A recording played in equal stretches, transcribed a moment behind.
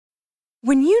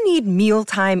When you need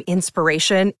mealtime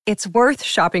inspiration, it's worth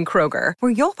shopping Kroger,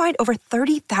 where you'll find over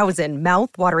 30,000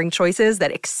 mouth-watering choices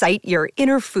that excite your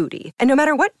inner foodie. And no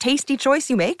matter what tasty choice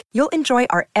you make, you'll enjoy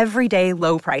our everyday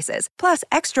low prices, plus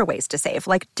extra ways to save,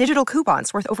 like digital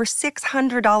coupons worth over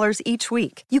 $600 each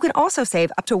week. You can also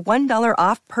save up to $1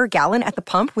 off per gallon at the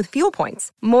pump with fuel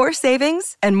points. More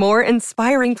savings and more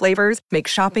inspiring flavors make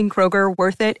shopping Kroger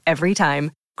worth it every time.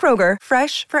 Kroger,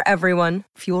 fresh for everyone.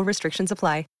 Fuel restrictions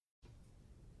apply.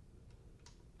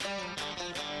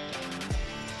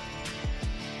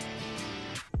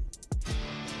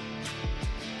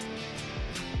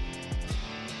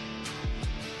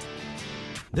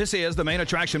 This is the Main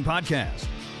Attraction Podcast.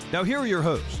 Now here are your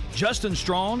hosts, Justin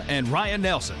Strawn and Ryan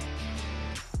Nelson.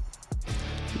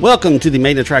 Welcome to the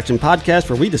Main Attraction Podcast,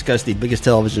 where we discuss the biggest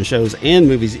television shows and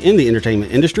movies in the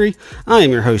entertainment industry. I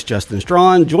am your host, Justin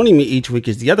Strawn. Joining me each week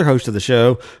is the other host of the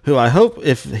show, who I hope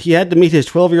if he had to meet his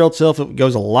 12-year-old self, it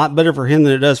goes a lot better for him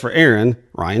than it does for Aaron,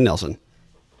 Ryan Nelson.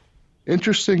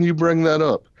 Interesting you bring that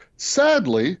up.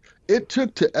 Sadly, it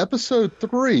took to episode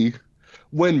 3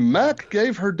 when Mac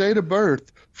gave her date of birth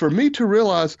for me to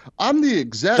realize I'm the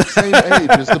exact same age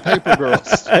as the Paper Girls.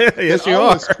 Yes, you are.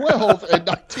 I was 12 in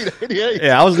 1988.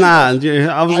 Yeah, I was 9.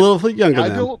 I was a little younger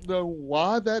then. I don't know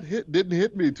why that didn't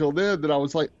hit me till then. That I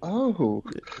was like, oh,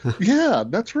 yeah,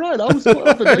 that's right. I was 12 in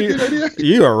 1988.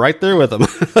 You are right there with them.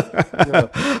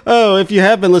 Yeah. Oh, if you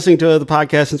have been listening to the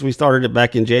podcast since we started it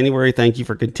back in January, thank you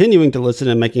for continuing to listen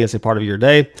and making us a part of your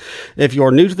day. If you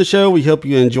are new to the show, we hope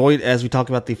you enjoyed as we talk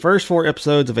about the first 4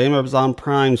 episodes of Amazon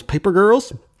Prime's Paper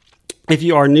Girls. If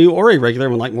you are new or a regular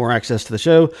and would like more access to the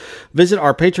show, visit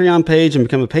our Patreon page and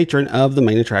become a patron of the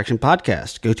Main Attraction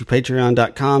Podcast. Go to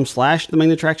patreon.com/the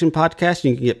Main Attraction Podcast.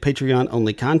 And you can get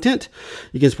Patreon-only content.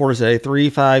 You can support us at a $3,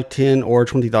 $5, $10, or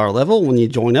 $20 level. When you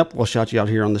join up, we'll shout you out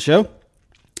here on the show.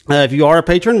 If you are a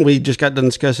patron, we just got done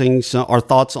discussing our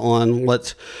thoughts on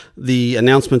what the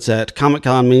announcements at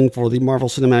Comic-Con mean for the Marvel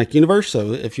Cinematic Universe.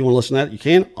 So if you want to listen to that, you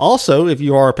can. Also, if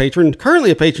you are a patron,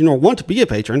 currently a patron, or want to be a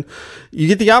patron, you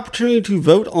get the opportunity to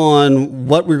vote on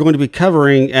what we're going to be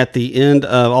covering at the end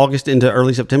of August into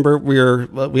early September. We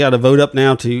got a vote up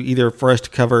now to either for us to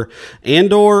cover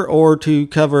Andor or to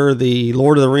cover the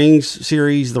Lord of the Rings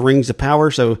series, The Rings of Power.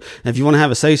 So if you want to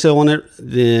have a say-so on it,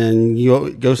 then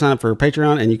you go sign up for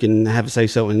Patreon and you can have a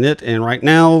say-so in it. And right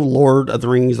now, Lord of the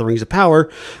Rings, The Rings of Power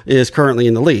is currently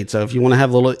in the lead. So if you want to have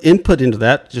a little input into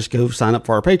that, just go sign up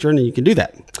for our Patreon and you can do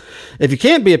that. If you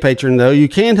can't be a patron, though, you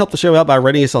can help the show out by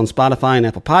rating us on Spotify and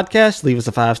Apple Podcasts. Leave us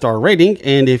a 5-star rating.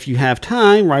 And if you have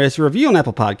time, write us a review on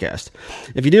Apple Podcasts.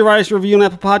 If you do write us a review on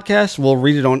Apple Podcasts, we'll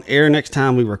read it on air next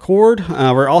time we record.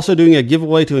 We're also doing a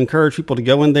giveaway to encourage people to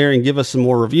go in there and give us some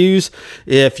more reviews.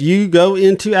 If you go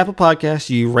into Apple Podcasts,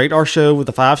 you rate our show with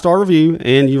a 5-star review,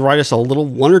 and you write us a little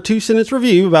 1 or 2 sentence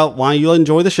review about why you'll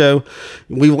enjoy the show,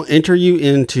 we will enter you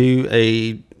into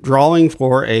a drawing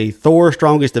for a Thor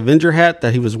Strongest Avenger hat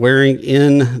that he was wearing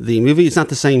in the movie. It's not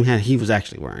the same hat he was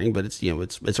actually wearing, but it's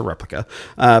a replica.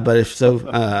 But if so,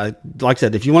 like I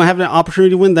said, if you want to have an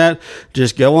opportunity to win that,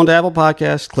 just go on to Apple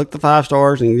Podcasts, click the 5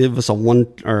 stars, and give us a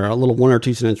little 1 or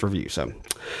 2 sentence review. So.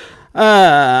 All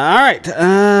right.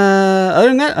 Other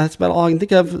than that, that's about all I can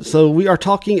think of. So we are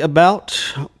talking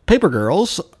about Paper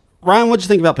Girls. Ryan, what'd you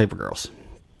think about Paper Girls?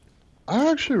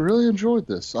 I actually really enjoyed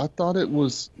this. I thought it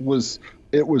was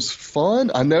fun.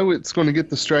 I know it's going to get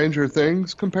the Stranger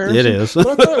Things comparison. It is, but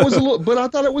I thought it was I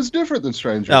thought it was different than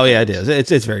Stranger. Oh yeah, it is.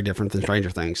 It's very different than Stranger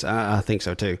Things. I think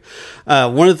so too.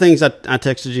 One of the things I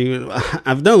texted you,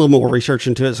 I've done a little more research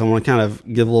into it, so I want to kind of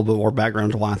give a little bit more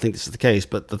background to why I think this is the case.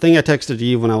 But the thing I texted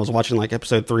you when I was watching like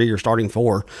episode 3 or starting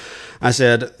 4, I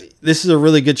said this is a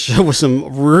really good show with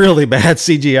some really bad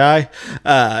CGI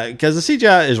because the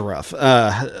CGI is rough.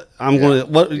 I'm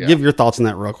going to give your thoughts on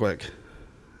that real quick.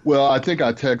 Well, I think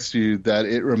I texted you that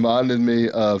it reminded me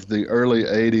of the early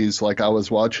 80s, like I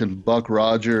was watching Buck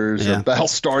Rogers or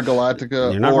Battlestar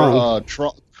Galactica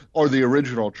or the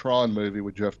original Tron movie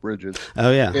with Jeff Bridges. Oh,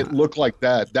 yeah. It looked like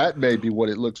that. That may be what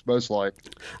it looks most like.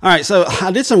 All right, so I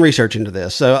did some research into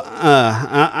this. So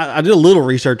I did a little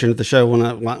research into the show when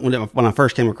I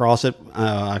first came across it.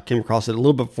 I came across it a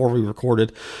little bit before we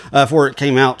recorded, before it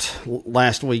came out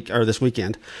last week or this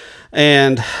weekend.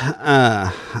 And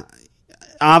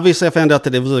obviously I found out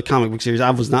that it was a comic book series.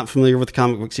 I was not familiar with the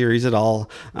comic book series at all.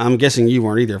 I'm guessing you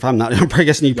weren't either. If I'm not, I'm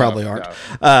guessing you probably aren't.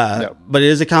 No. But it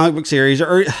is a comic book series,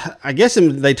 or I guess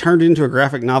they turned it into a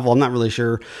graphic novel. I'm not really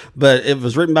sure, but it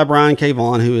was written by Brian K.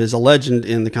 Vaughan, who is a legend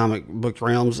in the comic book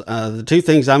realms. The two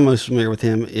things I'm most familiar with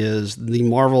him is the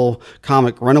Marvel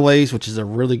comic Runaways, which is a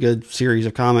really good series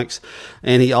of comics.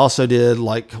 And he also did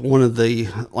like one of the,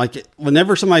 like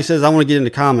whenever somebody says, I want to get into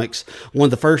comics, one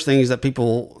of the first things that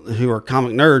people who are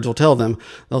comic nerds will tell them,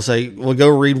 they'll say, well, go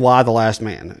read Y the Last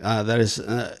Man. That is,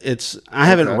 I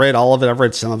haven't read all of it. I've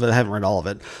read some of it. I haven't read all of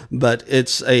it, but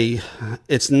it's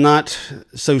not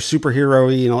so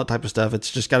superhero-y and all that type of stuff.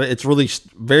 It's just it's really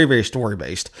very, very story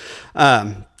based.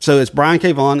 So it's Brian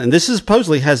K. Vaughan, and this is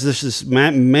supposedly has this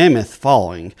mammoth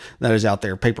following that is out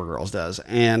there. Paper Girls does.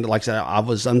 And like I said, I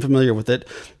was unfamiliar with it,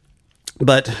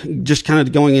 but just kind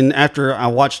of going in after I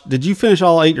watched, did you finish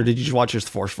all 8 or did you just watch just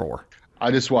the first 4? I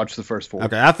just watched the first 4.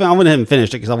 Okay, I went ahead and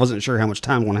finished it because I wasn't sure how much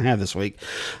time I'm going to have this week.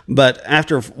 But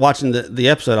after watching the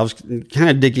episode, I was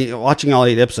kind of watching all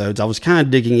 8 episodes, I was kind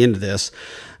of digging into this.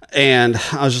 And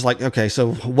I was just like, okay,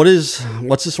 so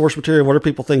what's the source material? What are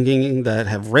people thinking that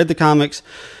have read the comics?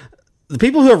 The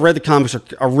people who have read the comics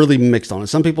are really mixed on it.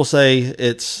 Some people say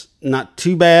it's not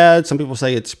too bad. Some people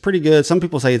say it's pretty good. Some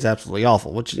people say it's absolutely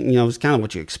awful, which, is kind of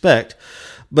what you expect.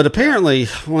 But apparently,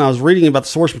 when I was reading about the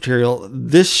source material,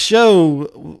 there's a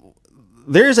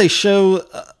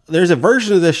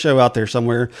version of this show out there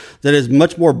somewhere that is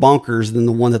much more bonkers than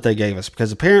the one that they gave us.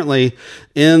 Because apparently,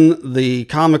 in the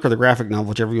comic or the graphic novel,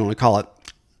 whichever you want to call it,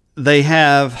 they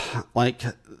have like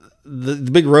the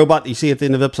big robot that you see at the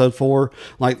end of episode 4.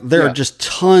 Like there are just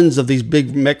tons of these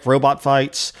big mech robot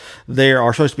fights. There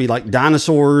are supposed to be like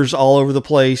dinosaurs all over the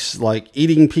place, like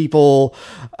eating people.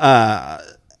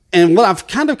 And what I've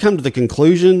kind of come to the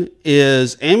conclusion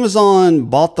is Amazon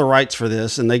bought the rights for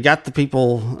this, and they got the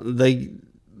people,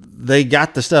 they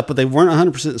got the stuff, but they weren't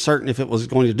 100% certain if it was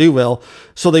going to do well,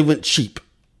 so they went cheap.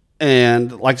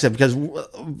 And like I said, because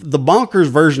the bonkers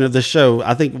version of this show,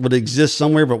 I think would exist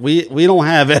somewhere, but we don't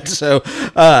have it. So,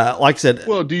 like I said,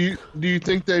 well, do you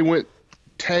think they went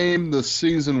tame the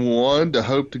season 1 to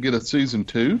hope to get a season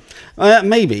 2?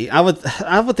 Maybe I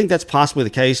would think that's possibly the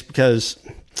case because.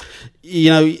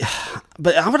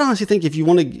 But I would honestly think if you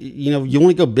want to, you want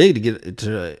to go big to get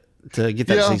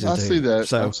that season 2. I see that.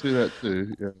 So, I see that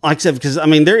too. Yeah. Like I said, because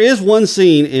there is one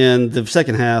scene in the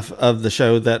second half of the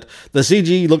show that the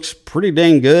CG looks pretty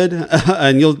dang good,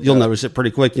 and you'll notice it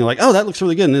pretty quick. And you're like, oh, that looks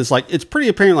really good. And it's pretty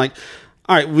apparent. Like,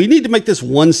 all right, we need to make this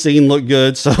one scene look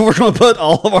good, so we're going to put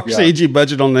all of our CG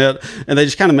budget on that, and they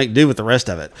just kind of make do with the rest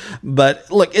of it. But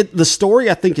look, the story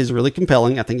I think is really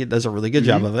compelling. I think it does a really good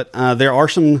job of it. There are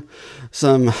some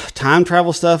time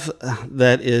travel stuff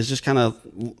that is just kind of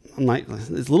like it's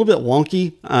a little bit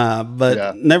wonky,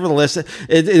 but nevertheless,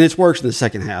 it works in the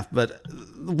second half. But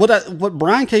what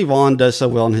Brian K. Vaughan does so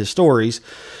well in his stories,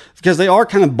 because they are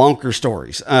kind of bonker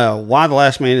stories. Why the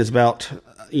Last Man is about.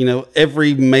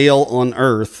 Every male on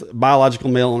Earth,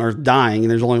 biological male on Earth dying, and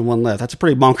there's only one left. That's a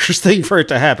pretty bonkers thing for it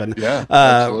to happen. Yeah,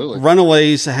 absolutely.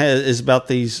 Runaways is about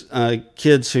these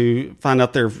kids who find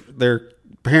out their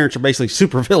parents are basically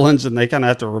supervillains and they kind of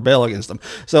have to rebel against them.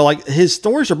 So like his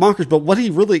stories are bonkers, but what he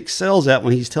really excels at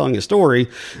when he's telling a story,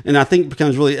 and I think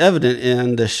becomes really evident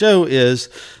in the show, is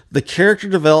the character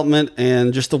development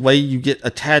and just the way you get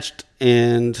attached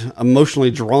and emotionally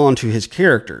drawn to his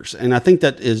characters. And I think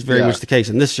that is very much the case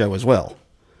in this show as well.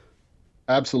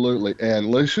 Absolutely. And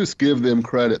let's just give them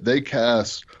credit. They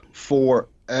cast 4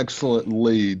 excellent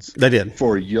leads. They did.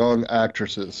 For young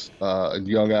actresses and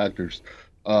young actors.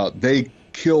 They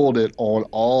killed it on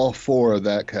all 4 of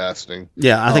that casting.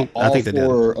 Yeah, I think all they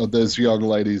 4 of those young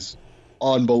ladies.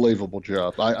 Unbelievable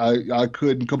job. I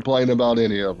couldn't complain about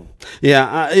any of them.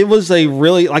 Yeah, it was a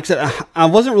really, like I said, I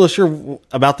wasn't really sure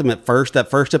about them at first. That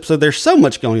first episode, there's so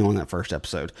much going on in that first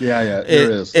episode. Yeah,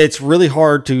 there is. It's really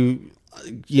hard to,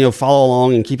 follow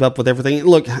along and keep up with everything.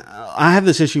 Look, I have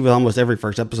this issue with almost every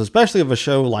first episode, especially of a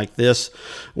show like this,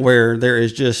 where there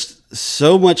is just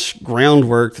so much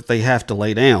groundwork that they have to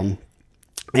lay down.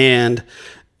 And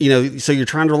so you're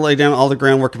trying to lay down all the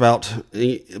groundwork about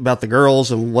the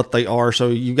girls and what they are. So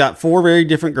you've got 4 very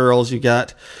different girls. You've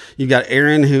got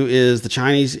Erin, who is the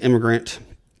Chinese immigrant,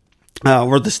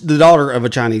 or the daughter of a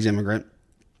Chinese immigrant.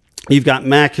 You've got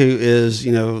Mac, who is,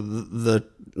 the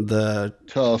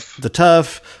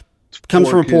tough, comes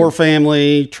from a poor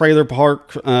family, trailer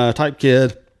park type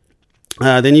kid.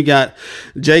 Then you got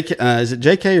JK. Is it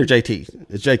JK or JT?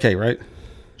 It's JK, right?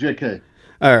 JK.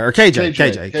 or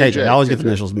KJ. I always get the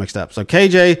initials mixed up. So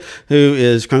KJ,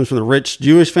 who comes from the rich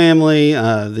Jewish family,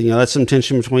 that's some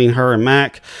tension between her and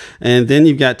Mac, and then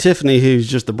you've got Tiffany, who's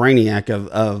just the brainiac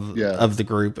of the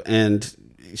group. And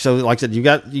so, like I said, you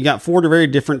got four very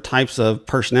different types of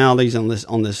personalities on this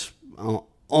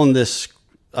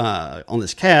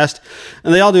cast,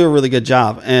 and they all do a really good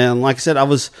job. And like I said,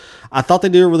 I thought they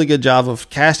do a really good job of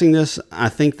casting this. I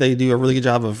think they do a really good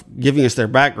job of giving us their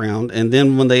background. And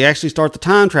then when they actually start the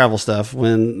time travel stuff,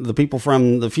 when the people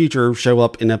from the future show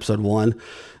up in episode 1,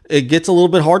 it gets a little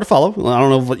bit hard to follow. I don't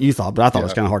know what you thought, but I thought it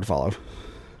was kind of hard to follow.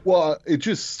 Well, it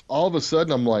just, all of a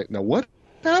sudden, I'm like, now what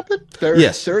happened? They're in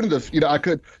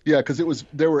the, because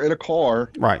they were in a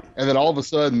car, right? And then all of a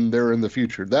sudden they're in the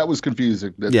future. That was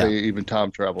confusing that they even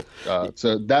time traveled.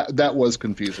 So that was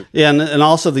confusing. Yeah, and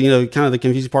also the kind of the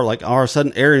confusing part, like all of a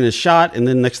sudden Erin is shot, and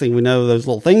then next thing we know, those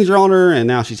little things are on her, and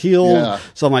now she's healed. Yeah.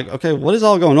 So I'm like, okay, what is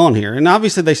all going on here? And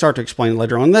obviously they start to explain it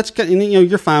later on. That's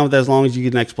you're fine with that as long as you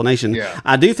get an explanation. Yeah.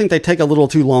 I do think they take a little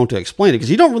too long to explain it, because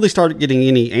you don't really start getting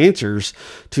any answers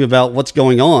about what's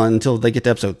going on until they get to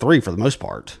episode 3 for the most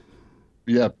part.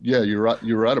 Yeah, you're right.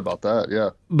 You're right about that.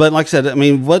 Yeah, but like I said, I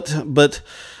mean, those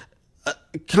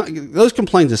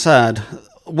complaints aside,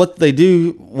 what they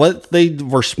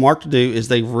were smart to do is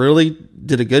they really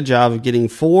did a good job of getting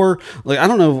 4. Like, I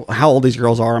don't know how old these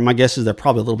girls are. My guess is they're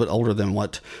probably a little bit older than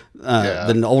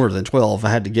older than 12, if I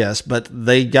had to guess. But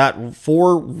they got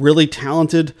 4 really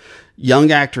talented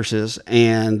young actresses,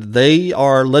 and they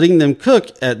are letting them cook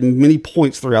at many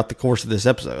points throughout the course of this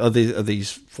episode, of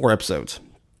these 4 episodes.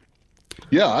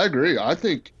 Yeah, I agree. I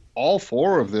think all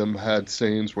 4 of them had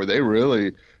scenes where they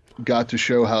really got to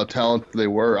show how talented they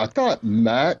were. I thought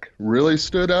Mac really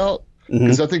stood out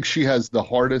because I think she has the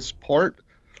hardest part.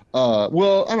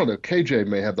 Well, I don't know. KJ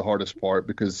may have the hardest part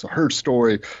because her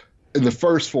story in the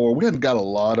first 4, we hadn't got a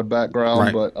lot of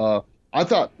background, right. But I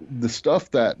thought the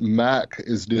stuff that Mac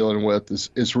is dealing with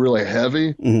is really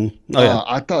heavy. Mm-hmm. Oh, yeah.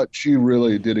 I thought she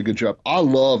really did a good job. I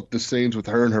loved the scenes with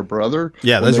her and her brother.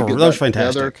 Yeah, those were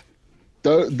fantastic.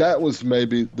 That was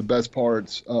maybe the best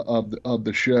parts of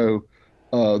the show,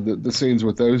 the scenes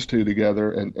with those two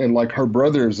together. And like, her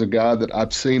brother is a guy that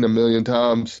I've seen a million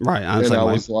times. Right. And I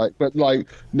was like, but like,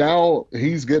 now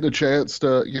he's getting a chance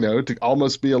to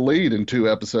almost be a lead in 2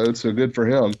 episodes. So good for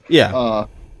him. Yeah. I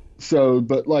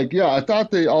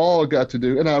thought they all got to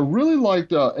do, and I really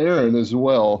liked Erin as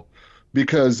well,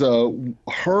 because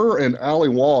her and Ali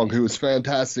Wong, who was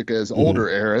fantastic as older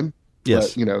Erin.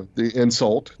 Yes. But, the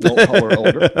insult. Don't call her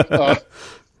older.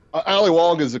 Ali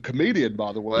Wong is a comedian,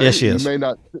 by the way. Yes, she is. You may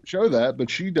not show that, but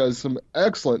she does some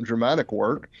excellent dramatic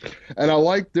work. And I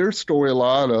like their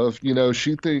storyline of,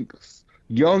 she thinks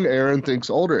young Erin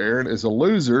thinks older Erin is a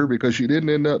loser because she didn't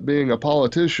end up being a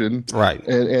politician. Right.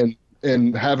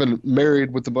 And having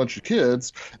married with a bunch of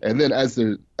kids. And then as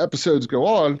the episodes go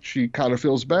on, she kind of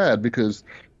feels bad because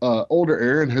older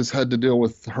Erin has had to deal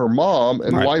with her mom,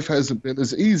 and life hasn't been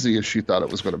as easy as she thought it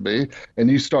was going to be. And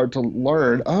you start to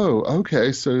learn, oh,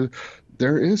 okay, so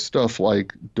there is stuff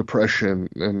like depression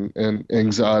and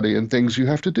anxiety and things you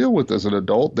have to deal with as an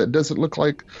adult that doesn't look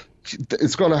like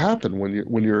it's going to happen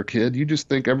when you're a kid. You just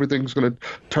think everything's going to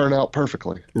turn out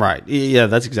perfectly. Right. Yeah,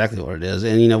 that's exactly what it is.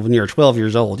 And, when you're 12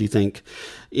 years old, you think,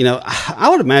 I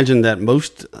would imagine that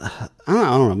most, I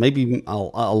don't know, maybe a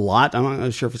lot, I'm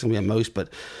not sure if it's going to be a most, but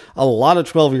a lot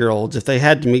of 12-year-olds, if they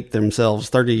had to meet themselves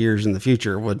 30 years in the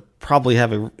future, would probably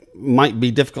might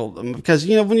be difficult, because,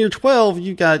 when you're 12,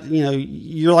 you got,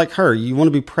 you're like her, you want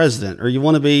to be president, or you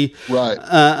want to be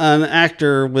an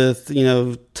actor with,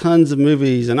 tons of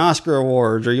movies and Oscar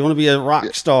awards, or you want to be a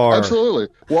rock star. Absolutely.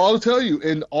 Well, I'll tell you,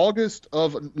 in August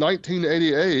of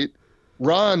 1988,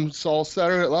 Ryan saw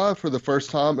Saturday Night Live for the first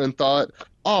time and thought,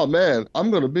 oh man, I'm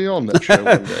going to be on that show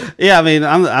one day. Yeah, I mean,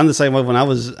 I'm the same way. When I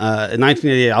was in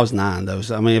 1988, I was 9 though.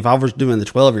 So I mean, if I was doing the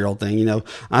 12-year-old thing,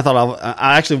 I thought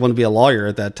I actually wanted to be a lawyer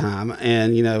at that time.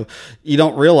 And you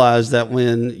don't realize that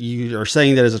when you are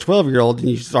saying that as a 12-year-old, and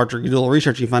you start to do a little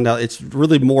research, you find out it's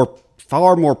really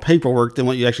far more paperwork than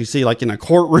what you actually see, like in a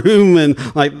courtroom, and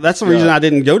like that's the reason I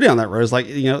didn't go down that road. It's like,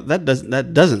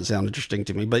 that doesn't sound interesting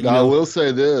to me. But I will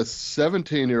say this: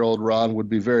 17-year-old Ron would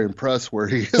be very impressed where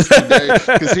he is today,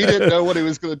 because he didn't know what he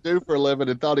was going to do for a living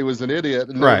and thought he was an idiot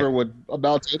and never would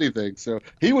amount to anything. So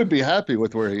he would be happy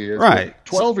with where he is. Right.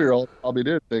 12-year-old probably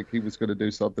did think he was going to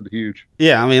do something huge.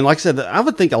 Yeah, I mean, like I said, I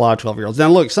would think a lot of 12-year-olds. Now,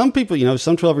 look, some people,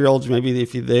 some 12-year-olds maybe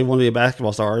if they want to be a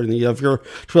basketball star, and if you're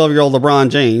 12-year-old LeBron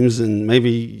James and and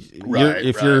maybe Right,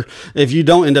 if you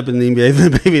don't end up in the NBA,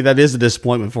 then maybe that is a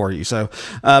disappointment for you. So,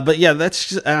 but yeah,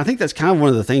 I think that's kind of one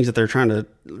of the things that they're trying to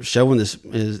show in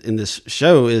this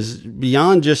show is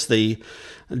beyond just the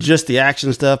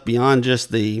action stuff, beyond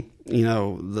just the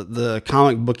the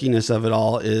comic bookiness of it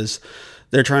all, is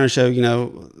they're trying to show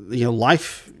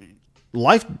life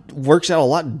works out a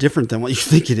lot different than what you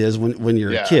think it is when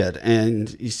you're a kid.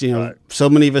 And right. So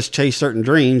many of us chase certain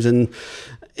dreams, and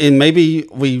maybe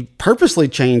we purposely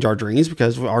change our dreams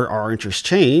because our interests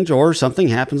change, or something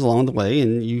happens along the way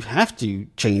and you have to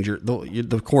change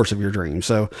the course of your dream.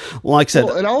 So like I said,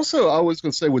 and also I was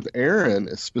going to say with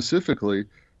Aaron specifically,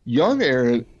 young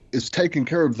Aaron is taking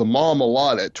care of the mom a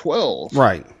lot at 12.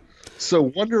 Right.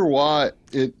 So wonder why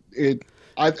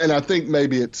I think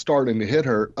maybe it's starting to hit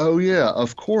her. Oh yeah,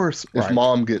 of course, if right.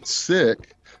 mom gets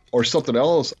sick or something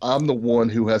else, I'm the one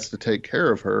who has to take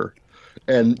care of her.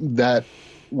 And that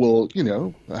will,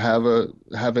 have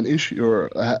an issue or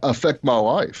affect my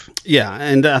life. Yeah.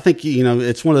 And I think,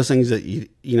 it's one of those things that,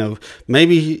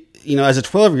 maybe, as a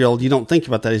 12-year-old, you don't think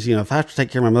about that as, if I have to take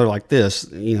care of my mother like this,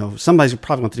 somebody's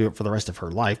probably going to do it for the rest of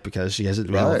her life because she hasn't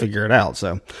been able to figure it out.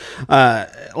 So,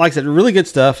 like I said, really good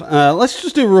stuff. Let's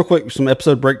just do some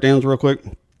episode breakdowns real quick.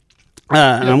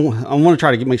 And I want to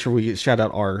try to make sure we shout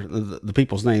out the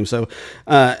people's names. So,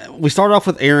 we start off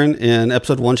with Erin in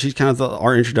episode 1. She's kind of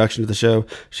our introduction to the show.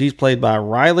 She's played by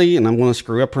Riley, and I'm going to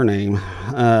screw up her name.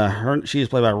 She is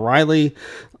played by Riley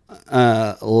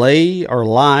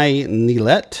Lai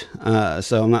Nealette.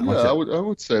 So I'm not. I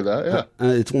would say that.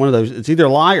 Yeah, it's one of those. It's either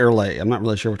Lai or Lay. I'm not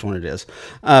really sure which one it is.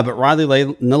 But Riley Lai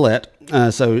Nealette.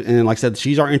 And like I said,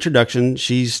 she's our introduction.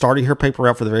 She's starting her paper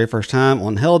out for the very first time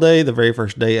on Hell Day, the very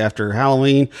first day after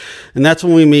Halloween, and that's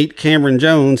when we meet Cameron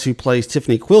Jones, who plays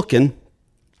Tiffany Quilkin.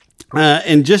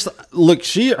 And just look,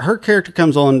 her character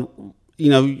comes on.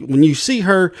 When you see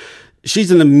her,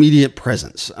 she's an immediate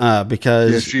presence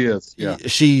because she is. Yeah,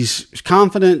 she's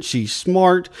confident, she's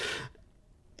smart,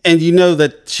 and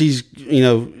that she's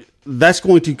that's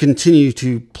going to continue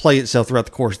to play itself throughout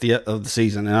the course of the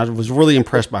season. And I was really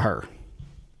impressed by her.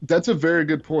 That's a very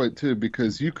good point too,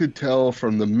 because you could tell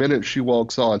from the minute she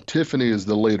walks on, Tiffany is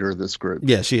the leader of this group.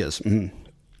 Yeah, she is. Mm-hmm.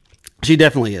 She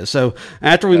definitely is. So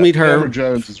after we meet her, Cameron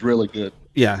Jones is really good.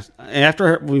 Yeah.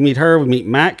 After we meet her, we meet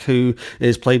Mac, who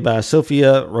is played by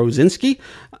Sophia Rosinski.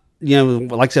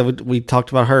 Like I said, we talked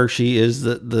about her. She is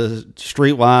the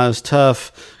streetwise,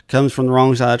 tough, comes from the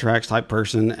wrong side of the tracks type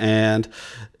person. And,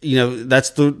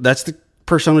 that's the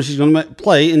persona she's going to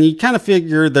play. And you kind of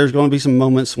figure there's going to be some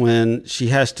moments when she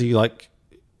has to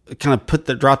kind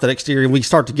of drop that exterior. And we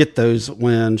start to get those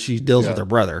when she deals with her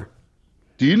brother.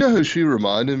 Do you know who she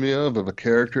reminded me of a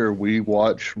character we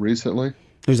watched recently?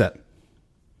 Who's that?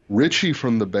 Richie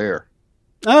from The Bear.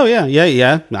 Oh, yeah.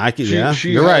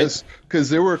 You're right. Because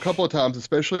there were a couple of times,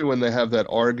 especially when they have that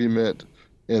argument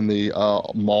in the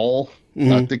mall.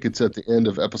 Mm-hmm. I think it's at the end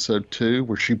of episode 2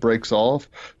 where she breaks off.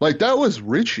 That was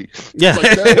Richie. Yeah,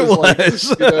 it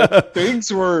was.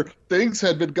 Things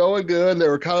had been going good. And they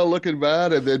were kind of looking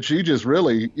bad, and then she just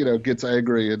really, gets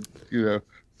angry, and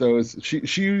So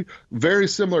she very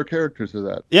similar character to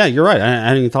that. Yeah, you're right. I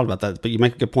hadn't even thought about that, but you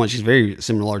make a good point. She's very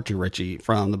similar to Richie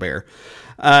from The Bear.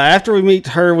 After we meet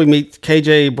her, we meet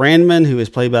KJ Brandman, who is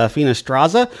played by Fina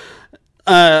Straza.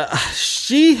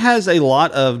 She has a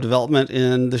lot of development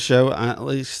in the show. At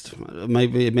least,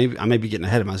 maybe I may be getting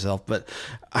ahead of myself, but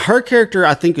her character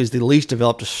I think is the least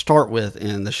developed to start with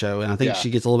in the show, and I think she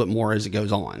gets a little bit more as it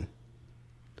goes on.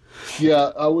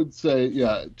 Yeah, I would say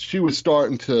she was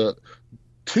starting to.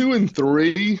 2 and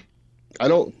 3, I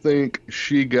don't think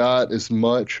she got as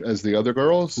much as the other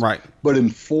girls. Right. But in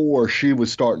 4, she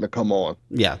was starting to come on.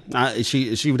 Yeah, she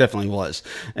definitely was.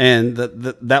 And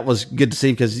that was good to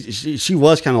see because she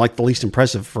was kind of like the least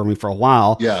impressive for me for a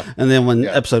while. Yeah. And then when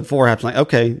episode 4 happened,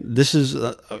 okay, this is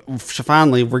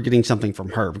finally we're getting something from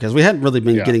her because we hadn't really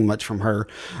been getting much from her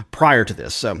prior to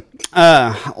this. So,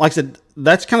 like I said,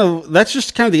 that's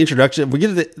just kind of the introduction. We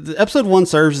get the episode 1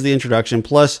 serves as the introduction,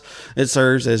 plus it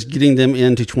serves as getting them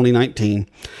into 2019.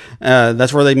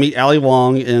 That's where they meet Ali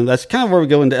Wong, and that's kind of where we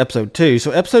go into episode 2.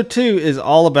 So episode 2 is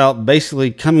all about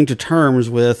basically coming to terms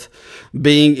with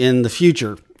being in the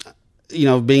future,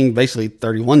 being basically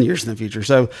 31 years in the future.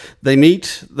 So they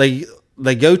meet, they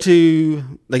go to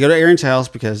Erin's house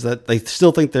because they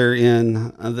still think they're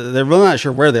really not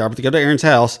sure where they are, but they go to Erin's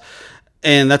house.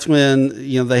 And that's when,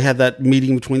 they had that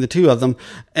meeting between the two of them.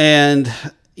 And,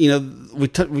 we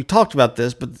talked about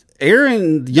this, but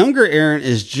younger Erin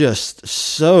is just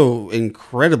so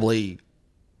incredibly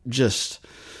just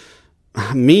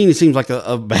mean. It seems like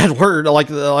a bad word,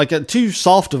 like a too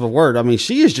soft of a word. I mean,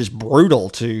 she is just brutal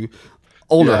to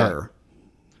older her.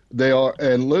 They are,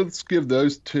 and let's give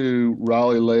those two,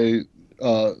 Riley Leigh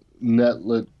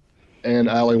Netlett and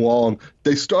Ali Wong,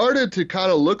 they started to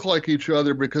kind of look like each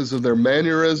other because of their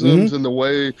mannerisms and the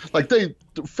way, like, they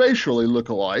facially look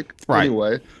alike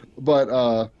anyway. But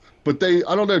they,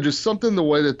 I don't know, just something, the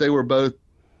way that they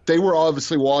were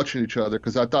obviously watching each other,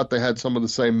 because I thought they had some of the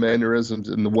same mannerisms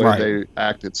in the way they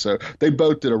acted. So they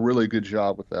both did a really good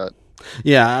job with that.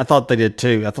 Yeah, I thought they did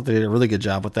too. I thought they did a really good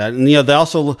job with that. And, they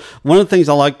also, one of the things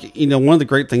I like, one of the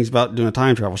great things about doing a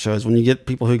time travel show is when you get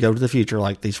people who go to the future,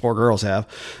 like these 4 girls have,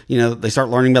 they start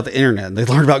learning about the internet. They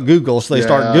learn about Google. So they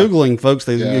start Googling folks.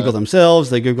 They Google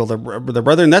themselves. They Google their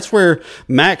brother. And that's where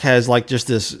Mac has like just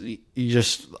this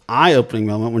eye-opening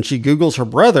moment when she Googles her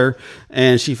brother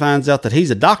and she finds out that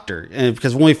he's a doctor. And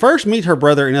because when we first meet her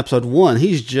brother in episode 1,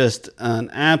 he's just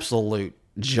an absolute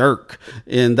jerk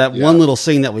in that one little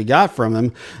scene that we got from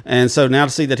him. And so now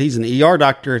to see that he's an ER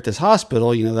doctor at this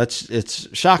hospital, it's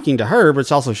shocking to her, but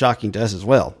it's also shocking to us as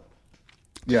well.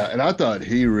 Yeah, and I thought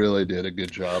he really did a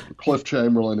good job. Cliff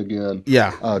Chamberlain again.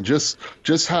 Yeah. Just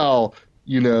how,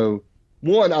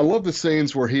 one, I love the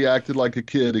scenes where he acted like a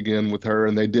kid again with her,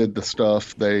 and they did the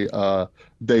stuff they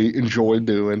enjoyed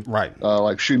doing. Right.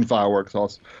 Like shooting fireworks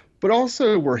also. But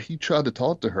also where he tried to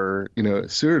talk to her,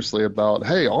 seriously about,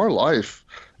 hey, our life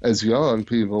as young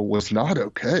people was not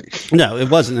okay. No,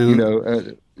 it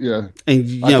wasn't. Yeah.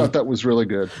 And I thought that was really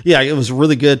good. Yeah, it was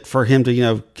really good for him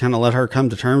to, kind of let her come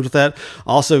to terms with that.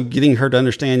 Also getting her to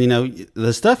understand,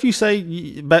 the stuff you say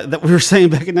that we were saying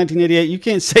back in 1988, you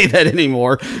can't say that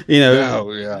anymore.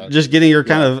 Just getting her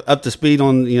kind of up to speed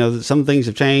on, some things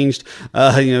have changed.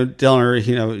 Telling her,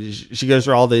 she goes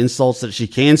through all the insults that she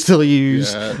can still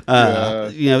use.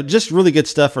 Just really good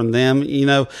stuff from them, and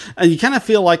you kind of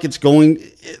feel like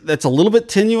that's a little bit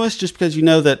tenuous just because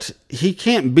that he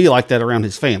can't be like that around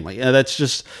his family. That's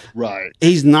just right.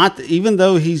 He's not, even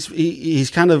though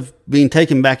he's kind of being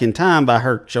taken back in time by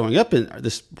her showing up at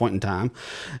this point in time.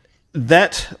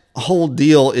 That whole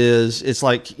deal is, it's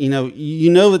like,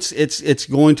 it's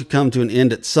going to come to an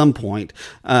end at some point,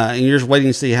 and you're just waiting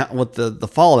to see what the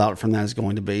fallout from that is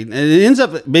going to be. And it ends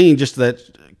up being just that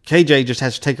KJ just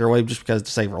has to take her away just because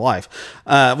to save her life.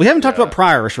 We haven't talked about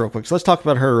Prioress real quick, so let's talk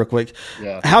about her real quick.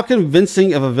 Yeah. How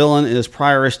convincing of a villain is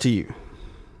Prioress to you?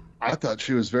 I thought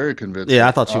she was very convincing. Yeah,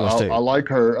 I thought she was too. I like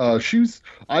her.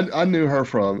 I knew her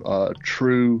from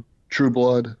True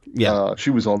Blood. Yeah.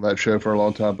 She was on that show for a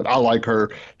long time, but I like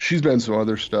her. She's been some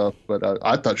other stuff, but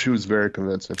I thought she was very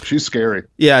convincing. She's scary.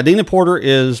 Yeah, Dina Porter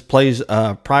plays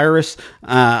Prioress.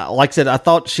 Like I said, I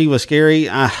thought she was scary.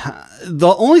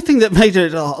 The only thing that made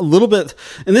it a little bit,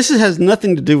 and this has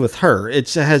nothing to do with her,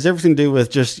 it has everything to do with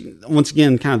just, once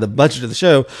again, kind of the budget of the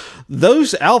show.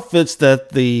 Those outfits that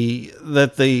the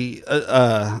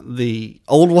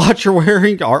old watch are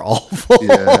wearing are awful.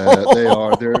 Yeah, they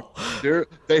are.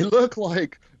 They look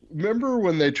like, remember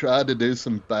when they tried to do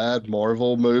some bad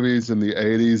Marvel movies in the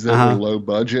 80s that were low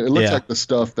budget? It looks like the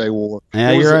stuff they wore.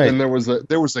 Yeah, you're right. And there was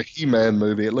a He-Man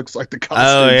movie. It looks like the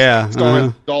costumes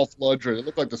starring Dolph Lundgren. It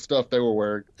looked like the stuff they were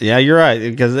wearing. Yeah, you're right.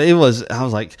 Because I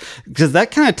was like, because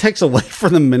that kind of takes away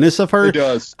from the menace of her. It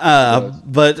does.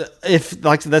 But if,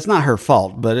 like I said, that's not her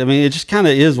fault. But I mean, it just kind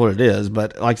of is what it is.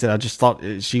 But like I said, I just thought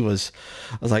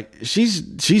I was like, she's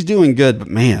doing good, but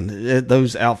man,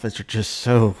 those outfits are just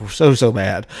so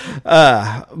bad.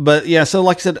 But yeah, so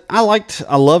like I said, I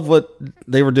love what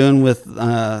they were doing with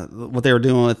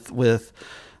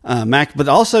Mac, but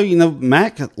also,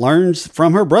 Mac learns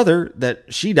from her brother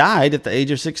that she died at the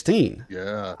age of 16.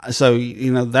 Yeah. So,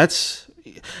 that's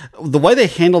the way they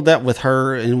handled that with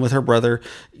her and with her brother,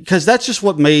 because that's just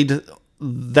what made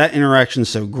that interaction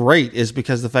so great, is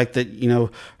because the fact that,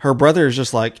 her brother is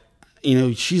just like,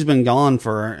 she's been gone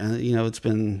for, it's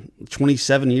been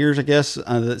 27 years, I guess,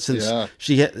 since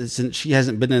she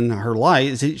hasn't been in her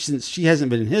life, since she hasn't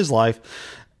been in his life.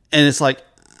 And it's like,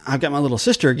 I've got my little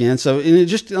sister again. So, and it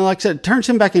just, like I said, it turns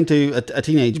him back into a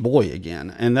teenage boy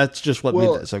again. And that's just what made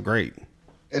that so great.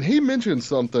 And he mentioned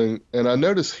something, and I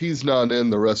noticed he's not in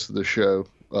the rest of the show,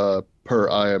 per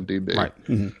IMDb. Right.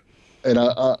 Mm-hmm.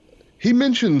 And he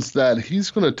mentions that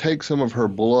he's going to take some of her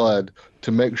blood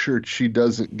to make sure she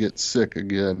doesn't get sick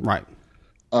again. Right.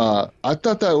 I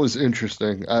thought that was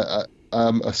interesting.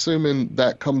 I'm assuming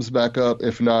that comes back up.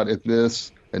 If not in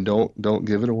this, and don't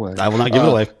give it away. I will not give it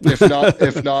away.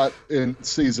 if not in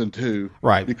season 2.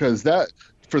 Right. Because that,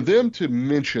 for them to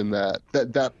mention that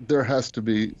there has to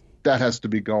be, that has to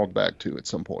be gone back to at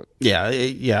some point. Yeah,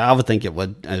 I would think it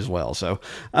would as well. So,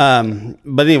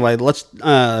 but anyway, let's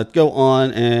go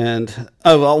on. And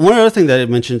one other thing that it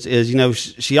mentions is,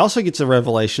 she also gets a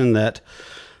revelation that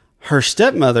her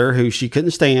stepmother, who she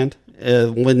couldn't stand,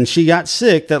 when she got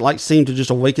sick, that like seemed to just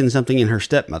awaken something in her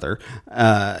stepmother.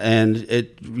 And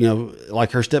it,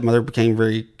 like her stepmother became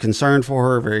very concerned for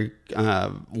her, very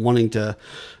wanting to,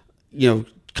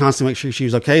 constantly make sure she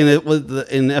was okay. And it was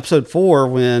in episode 4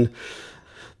 when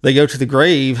they go to the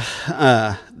grave.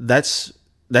 That's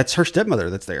her stepmother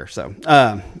that's there. So,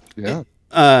 Yeah.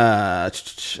 All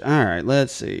right,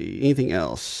 let's see. Anything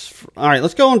else? All right,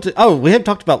 let's go on to, we haven't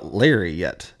talked about Larry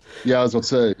yet. Yeah, I was going to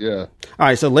say, yeah. All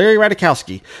right, so Larry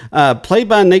Radikowski, played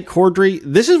by Nate Cordry.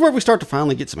 This is where we start to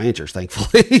finally get some answers,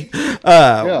 thankfully.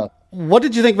 Yeah. What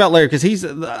did you think about Larry? Because he's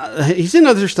in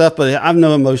other stuff, but I've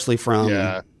known him mostly from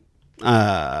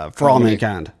For All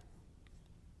Mankind.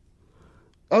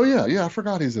 Oh, yeah, I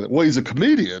forgot he's in it. Well, he's a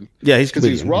comedian. Yeah, he's a because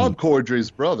comedian. he's Rob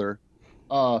Corddry's brother.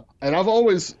 And I've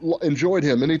always enjoyed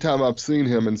him anytime I've seen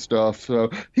him and stuff. So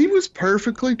he was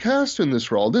perfectly cast in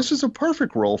this role. This is a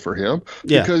perfect role for him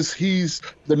because he's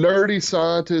the nerdy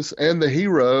scientist and the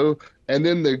hero, and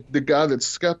then the guy that's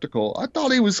skeptical.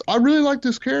 I really liked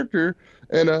his character,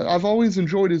 and I've always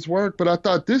enjoyed his work, but I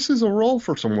thought this is a role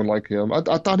for someone like him. I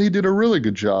thought he did a really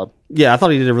good job. Yeah, I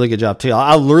thought he did a really good job too.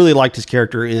 I really liked his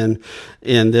character in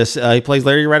this. He plays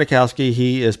Larry Radikowski.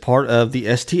 He is part of the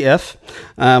STF.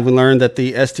 We learned that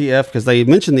the STF, because they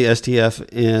mentioned the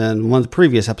STF in one of the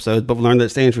previous episodes, but we learned that it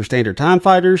stands for Standard Time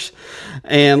Fighters.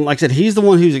 And like I said, he's the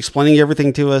one who's explaining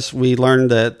everything to us. We learned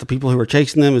that the people who are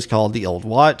chasing them is called the Old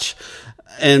Watch.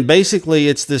 And basically,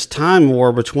 it's this time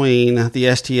war between the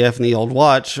STF and the Old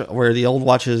Watch, where the Old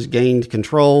Watch has gained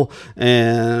control,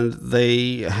 and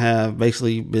they have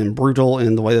basically been brutal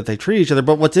in the way that they treat each other.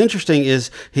 But what's interesting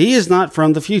is he is not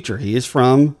from the future. He is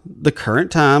from the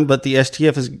current time, but the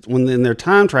STF is, when in their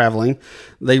time traveling,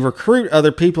 they recruit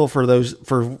other people for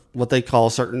what they call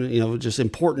certain, just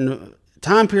important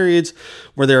time periods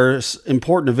where there's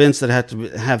important events that have to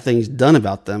have things done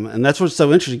about them. And that's what's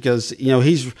so interesting, because,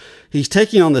 he's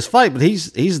taking on this fight, but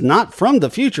he's not from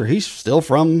the future. He's still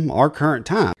from our current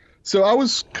time. So I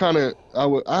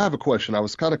have a question. I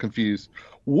was kind of confused.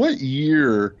 What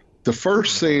year, the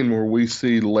first scene where we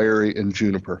see Larry and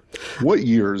Juniper, what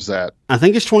year is that? I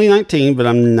think it's 2019, but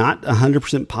I'm not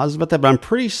 100% positive about that, but I'm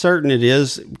pretty certain it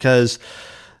is, because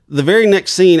the very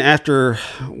next scene after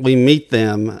we meet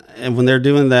them, and when they're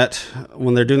doing that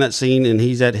scene and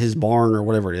he's at his barn or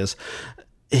whatever it is,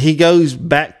 he goes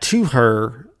back to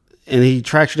her and he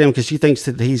tracks her down because she thinks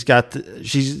that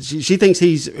she thinks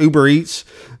he's Uber Eats.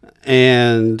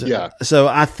 And so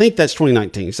I think that's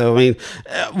 2019. So, I mean,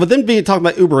 with them talking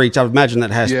about Uber Eats, I would imagine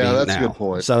that has to be now. Yeah, that's a good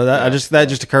point. So that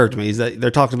just occurred to me, is that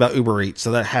they're talking about Uber Eats.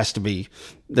 So that has to be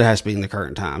in the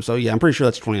current time. So yeah, I'm pretty sure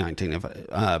that's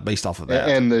 2019 based off of that.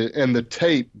 And the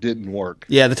tape didn't work.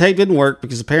 Yeah, the tape didn't work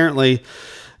because apparently,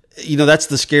 that's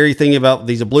the scary thing about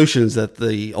these ablutions that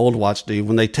the Old Watch do.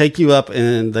 When they take you up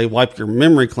and they wipe your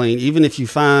memory clean, even if you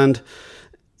find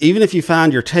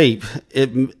your tape,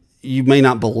 you may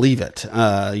not believe it.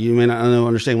 You may not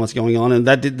understand what's going on. And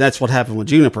that's what happened with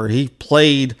Juniper. He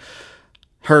played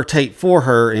her tape for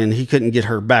her and he couldn't get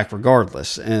her back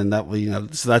regardless. And that,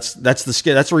 so that's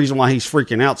the reason why he's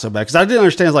freaking out so bad. Cause I didn't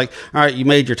understand. It's like, all right, you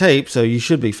made your tape, so you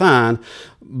should be fine.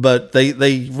 But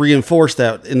they reinforced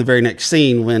that in the very next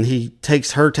scene when he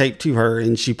takes her tape to her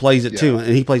and she plays it to him,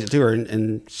 and he plays it to her,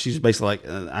 and she's basically like,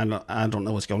 I don't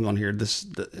know what's going on here.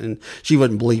 And she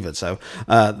wouldn't believe it. So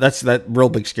that's that real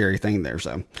big scary thing there.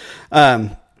 So, all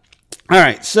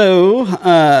right. So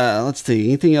let's see.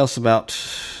 Anything else about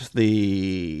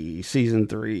the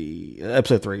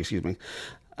episode 3? Excuse me.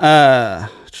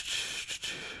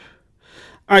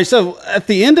 All right, so at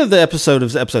the end of the episode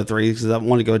 3, because I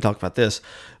want to go and talk about this,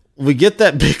 we get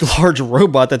that big, large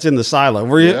robot that's in the silo.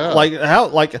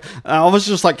 I was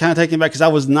just like kind of taken back because I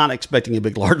was not expecting a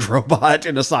big, large robot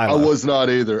in a silo. I was not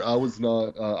either. I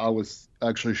was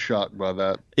actually shocked by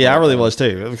that. Yeah, I really was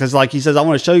too. Because like he says, I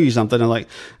want to show you something. I'm like,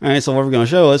 all right, so what are we going to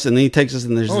show us? And then he takes us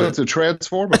and there's it's a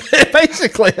transformer.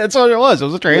 Basically, that's what it was. It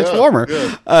was a transformer.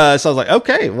 Yeah. So I was like,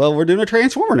 okay, well, we're doing a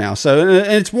transformer now. So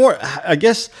and it's more, I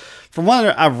guess, from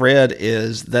what I've read,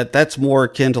 is that's more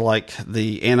akin to like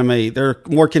the anime. They're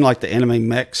more akin to like the anime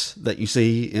mechs that you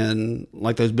see in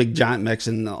like those big giant mechs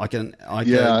in Mobile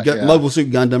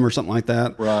Suit Gundam or something like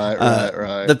that.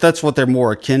 Right. That's what they're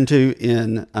more akin to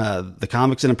in the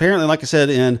comics. And apparently, like I said,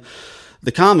 in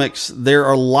the comics, there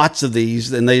are lots of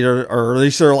these, and there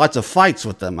are lots of fights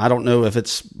with them. I don't know if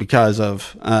it's because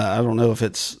of I don't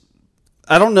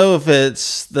know if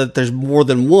it's that there's more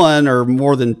than one or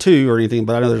more than two or anything,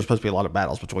 but I know there's supposed to be a lot of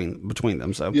battles between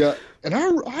them. So yeah, and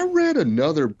I read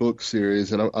another book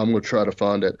series, and I'm going to try to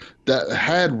find it, that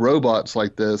had robots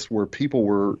like this where people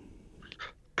were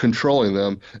controlling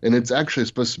them, and it's actually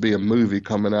supposed to be a movie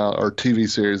coming out or TV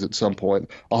series at some point.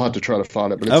 I'll have to try to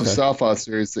find it, but it's a sci-fi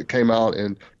series that came out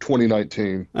in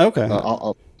 2019. Okay.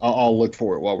 I'll look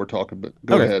for it while we're talking, but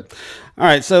go ahead. All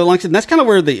right, so like I said, that's kind of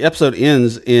where the episode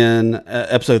ends in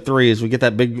episode 3, is we get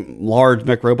that big, large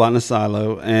mech robot in a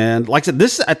silo. And like I said,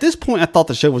 at this point, I thought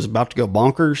the show was about to go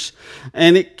bonkers,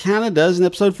 and it kind of does in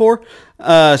episode 4.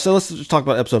 So let's just talk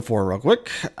about episode 4 real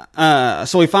quick.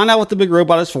 So we find out what the big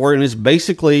robot is for, and it's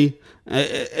basically,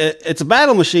 it's a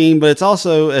battle machine, but it's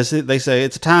also, as they say,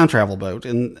 it's a time travel boat.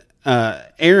 And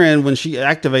Erin, when she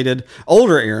activated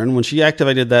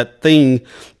that thing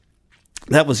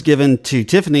that was given to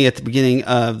Tiffany at the beginning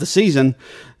of the season,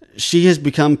 she has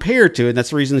become paired to it. And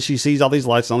that's the reason she sees all these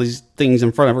lights and all these things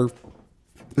in front of her.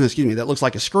 Excuse me, that looks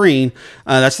like a screen.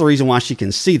 That's the reason why she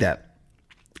can see that.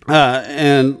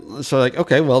 And so like,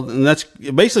 okay, well, and that's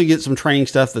basically get some training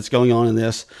stuff that's going on in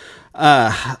this.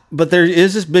 But there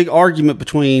is this big argument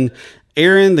between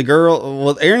Erin and the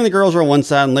girls are on one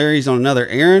side and Larry's on another.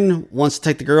 Erin wants to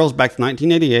take the girls back to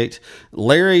 1988.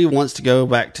 Larry wants to go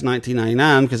back to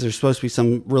 1999 because there's supposed to be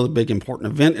some really big important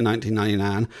event in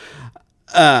 1999.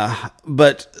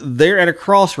 But they're at a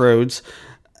crossroads.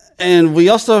 And we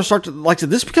also start to, like I said,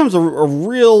 this becomes a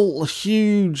real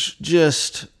huge,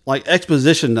 just like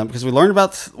exposition dump, because we learn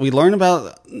about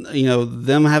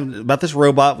them having about this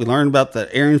robot. We learn about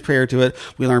the Erin's pair to it.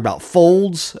 We learn about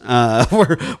folds.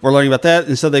 We're learning about that,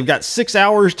 and so they've got 6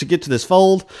 hours to get to this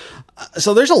fold.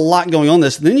 So there's a lot going on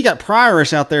this. And then you got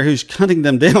Pryorus out there who's hunting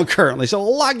them down currently. So a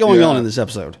lot going on in this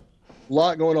episode.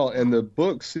 Lot going on, and the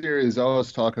book series I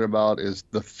was talking about is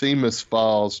the Themis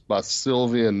Files by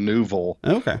Sylvia Newell.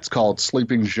 Okay, it's called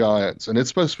Sleeping Giants, and it's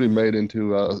supposed to be made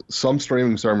into some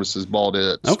streaming services bought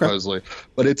it supposedly.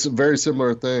 But it's a very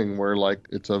similar thing where like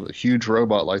it's a huge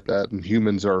robot like that, and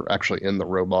humans are actually in the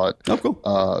robot. Oh,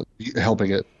 cool.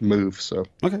 Helping it move. So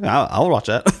okay, I'll watch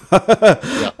that.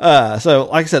 So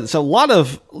like I said, so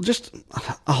just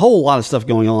a whole lot of stuff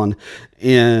going on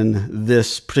in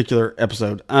this particular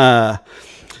episode.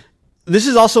 This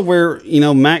is also where,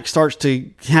 Mac starts to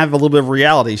have a little bit of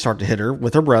reality start to hit her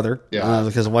with her brother. Yeah.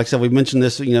 Because like I said, we mentioned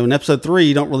this, in episode 3,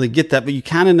 you don't really get that, but you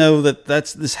kind of know that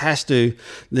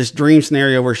this dream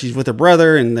scenario where she's with her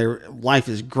brother and their life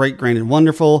is great, grand, and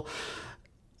wonderful.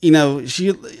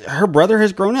 Her brother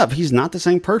has grown up. He's not the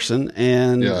same person.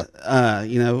 And,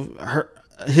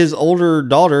 his older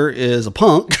daughter is a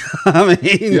punk. I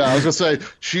mean, I was gonna say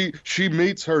she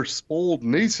meets her spoiled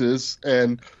nieces,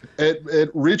 and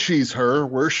it Richie's her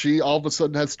where she all of a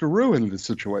sudden has to ruin the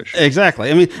situation.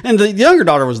 Exactly. I mean, and the younger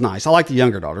daughter was nice. I like the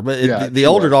younger daughter, but the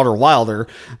older daughter, Wilder,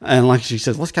 and like she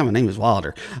says, what kind of name is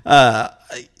Wilder?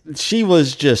 She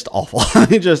was just awful.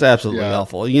 Just absolutely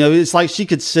awful. It's like she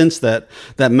could sense that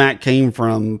Mac came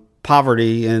from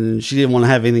poverty and she didn't want to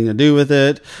have anything to do with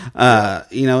it.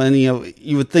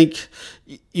 You would think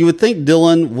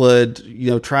Dylan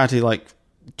would, try to like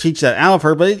teach that out of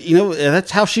her, but that's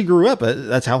how she grew up.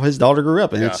 That's how his daughter grew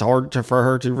up. And it's hard for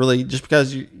her to really, just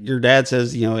because your dad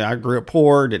says, I grew up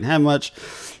poor, didn't have much,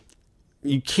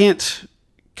 you can't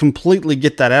completely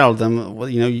get that out of them. Well,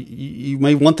 you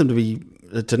may want them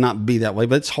to not be that way,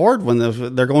 but it's hard when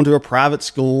they're going to a private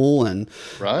school and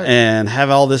have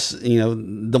all this,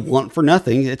 the want for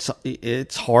nothing.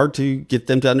 It's hard to get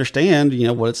them to understand,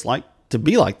 what it's like to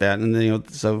be like that. And,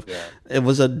 it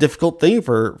was a difficult thing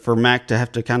for Mac to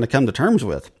have to kind of come to terms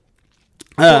with.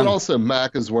 And also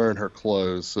Mac is wearing her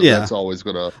clothes, so that's always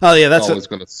gonna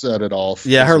set it off.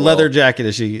 Yeah, her leather jacket,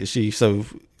 as she so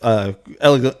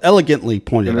elegantly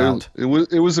pointed out. It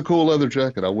was a cool leather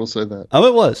jacket, I will say that. Oh,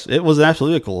 it was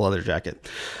absolutely a cool leather jacket.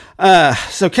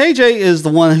 So KJ is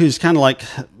the one who's kind of like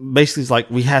basically is like,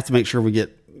 we have to make sure we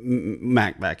get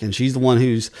Mac back, and she's the one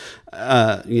who's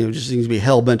just seems to be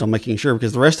hell bent on making sure,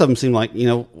 because the rest of them seem like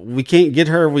we can't get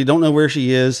her, we don't know where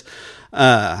she is.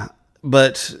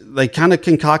 But they kind of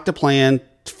concoct a plan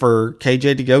for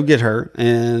KJ to go get her.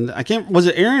 And was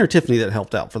it Erin or Tiffany that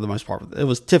helped out for the most part? It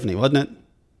was Tiffany, wasn't it?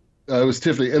 It was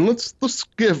Tiffany. And let's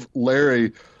give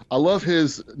Larry, I love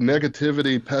his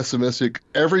negativity, pessimistic.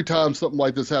 Every time something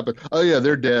like this happened, oh yeah,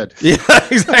 they're dead. Yeah,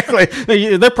 exactly.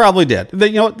 They're probably dead. They're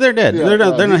dead. Yeah,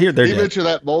 they're not here. They're dead. He mentioned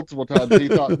that multiple times. He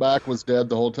thought Mac was dead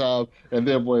the whole time, and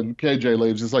then when KJ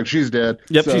leaves, it's like she's dead.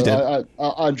 Yep, she's dead.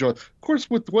 I enjoy it. Of course,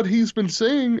 with what he's been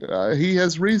saying, he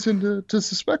has reason to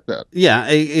suspect that. Yeah,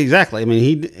 exactly. I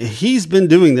mean, he's been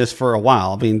doing this for a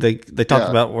while. I mean, they talked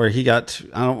about where he got,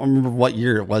 I don't remember what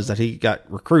year it was that he got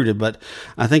recruited, but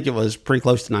I think it was pretty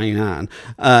close to 99.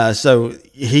 So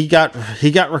he got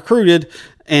recruited,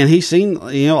 and he's seen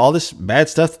all this bad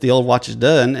stuff that the old watch has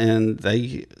done, and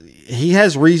he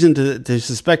has reason to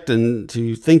suspect and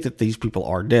to think that these people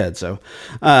are dead. So,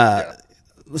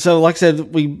 So like I said,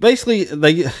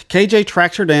 KJ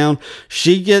tracks her down.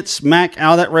 She gets Mac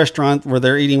out of that restaurant where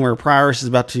they're eating, where Pryor's is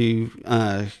about to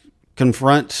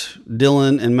confront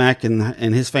Dylan and Mac and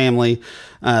his family.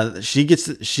 She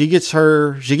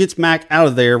gets Mac out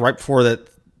of there right before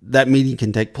that meeting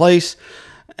can take place.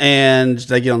 And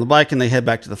they get on the bike and they head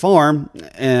back to the farm,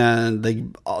 and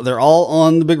they're all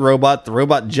on the big robot. The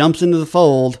robot jumps into the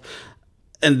fold.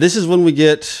 And this is when we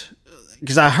get,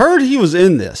 because I heard he was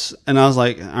in this, and I was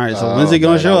like, all right, so when's he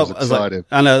going to show up? I was like,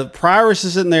 I know Pryor's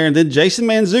is sitting there, and then Jason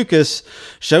Mantzoukas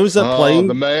shows up playing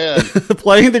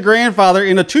the grandfather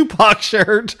in a Tupac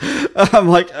shirt. I'm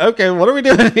like, okay, what are we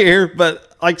doing here?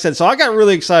 But like I said, so I got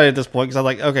really excited at this point because I'm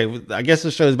like, okay, I guess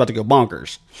this show is about to go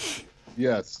bonkers.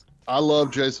 Yes. I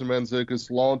love Jason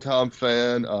Mantzoukas, longtime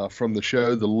fan from the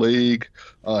show The League.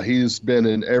 He's been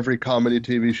in every comedy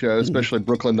TV show, especially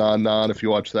Brooklyn Nine-Nine, if you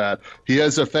watch that. He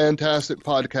has a fantastic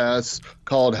podcast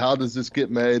called How Does This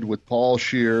Get Made with Paul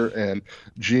Scheer and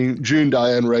June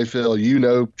Diane Raphael. You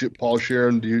know Paul Scheer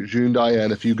and June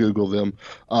Diane if you Google them,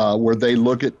 where they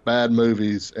look at bad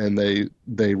movies and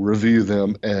they review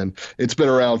them. And it's been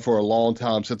around for a long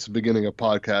time, since the beginning of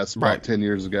podcasts, about 10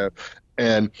 years ago.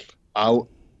 And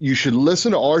you should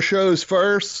listen to our shows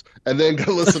first and then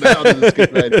go listen to How Does This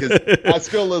Get Made, because I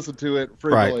still listen to it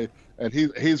frequently, and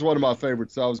he's one of my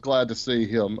favorites, so I was glad to see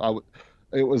him.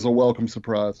 It was a welcome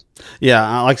surprise.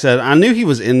 Yeah, like I said, I knew he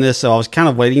was in this, so I was kind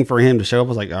of waiting for him to show up. I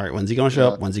was like, all right, when's he going to show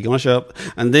up? When's he going to show up?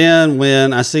 And then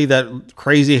when I see that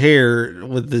crazy hair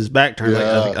with his back turned,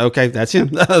 I was like, okay, that's him.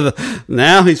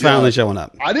 Now he's finally showing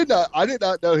up. I did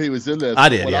not know he was in this. I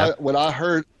did, when I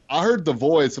heard the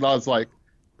voice, and I was like,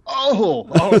 oh,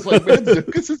 I was like,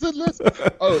 Mantzoukas is in this.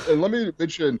 Oh, and let me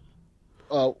mention,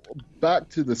 back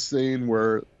to the scene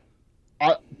where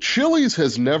Chili's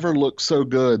has never looked so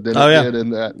good than it did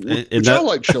in that. I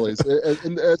like Chili's.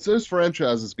 And as those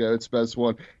franchises go, it's the best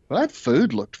one. But that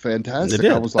food looked fantastic.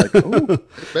 I was like, oh,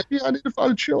 maybe I need to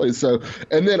find a Chili's. So,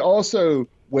 and then also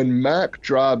when Mac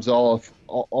drives off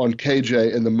on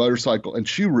KJ in the motorcycle, and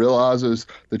she realizes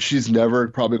that she's never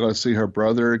probably going to see her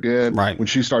brother again. Right. When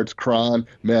she starts crying,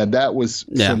 man, that was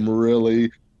some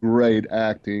really great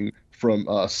acting from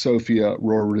Sophia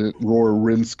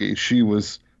Rorinsky. She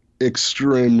was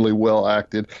extremely well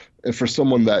acted, and for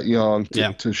someone that young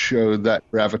to show that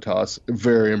gravitas,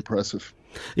 very impressive.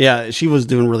 Yeah, she was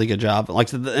doing a really good job.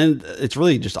 Like, and it's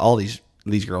really just all these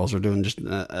girls are doing just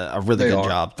a really good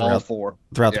job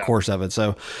throughout the course of it.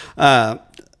 So, like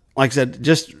I said,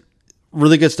 just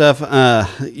really good stuff.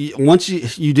 Once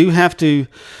you do have to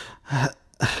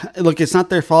look, it's not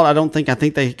their fault. I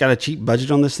think they got a cheap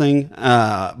budget on this thing.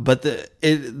 But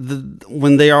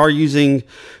when they are using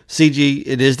CG,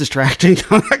 it is distracting.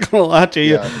 I'm not gonna lie to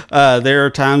you. There are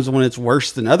times when it's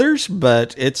worse than others,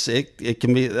 but it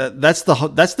can be. That's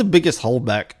the biggest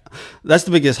holdback. That's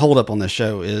the biggest holdup on this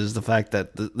show, is the fact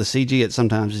that the CG at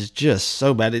sometimes is just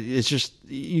so bad. It's just,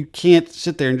 you can't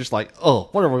sit there and just like, oh,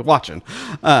 what are we watching?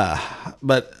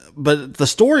 But the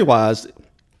story wise,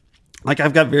 like,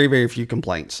 I've got very, very few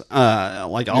complaints,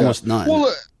 like almost none.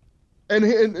 Well,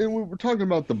 and we were talking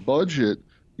about the budget.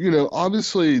 You know,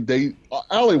 obviously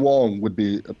Ali Wong would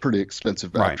be a pretty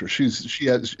expensive actress. Right. She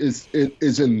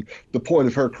is in the point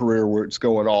of her career where it's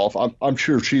going off. I'm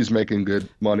sure she's making good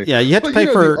money. Yeah, you have to pay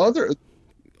for.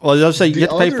 Well, I was saying you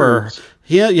have to pay for.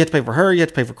 Yeah, you have to pay for her. You have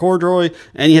to pay for Cordroy,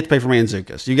 and you have to pay for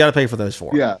Mantzoukas. You got to pay for those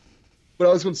four. Yeah, but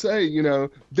I was going to say, you know,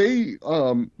 the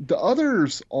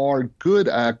others are good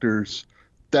actors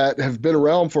that have been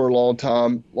around for a long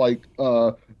time, like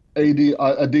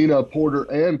Adina Porter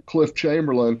and Cliff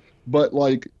Chamberlain, but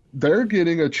like, they're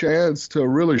getting a chance to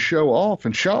really show off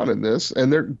and shine in this,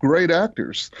 and they're great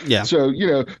actors. Yeah. So, you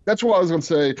know, that's what I was going to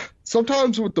say.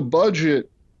 Sometimes with the budget,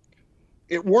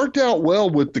 it worked out well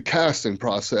with the casting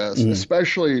process,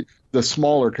 especially the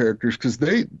smaller characters, because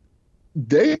they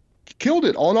killed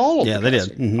it on all of them. Yeah, they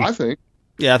did. I think.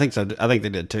 Yeah, I think so. I think they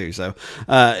did too. So,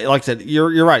 like I said,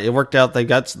 you're right. It worked out. They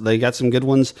got some good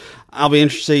ones. I'll be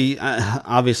interested to see.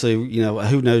 Obviously, you know,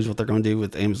 who knows what they're going to do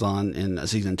with Amazon in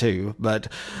season 2,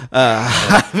 but I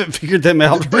haven't figured them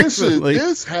out recently.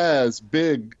 This has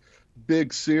big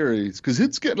series, because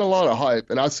it's getting a lot of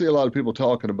hype, and I see a lot of people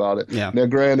talking about it. Yeah. Now,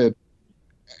 granted,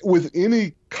 with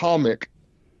any comic,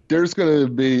 it's going to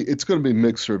be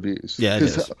mixed reviews. Yeah, it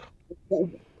is.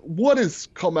 What has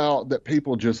come out that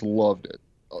people just loved it?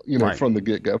 You know, from the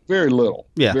get-go. Very little.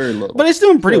 Yeah. Very little. But it's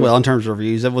doing pretty well in terms of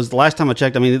reviews. It was the last time I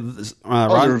checked. I mean,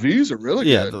 the reviews are really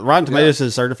good. Yeah, Rotten Tomatoes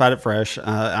is certified it fresh.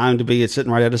 IMDb, it's sitting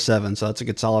right at a 7, so that's a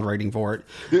good solid rating for it.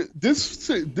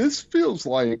 This feels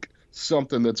like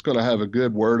something that's going to have a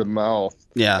good word of mouth.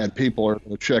 Yeah. And people are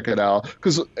going to check it out.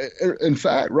 Because, in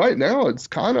fact, right now it's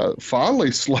kind of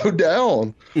finally slowed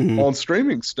down on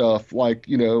streaming stuff. Like,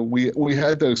 we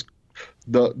had those.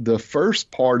 The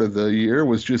first part of the year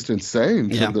was just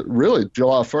insane. Yeah. So really,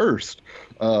 July 1st,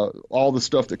 all the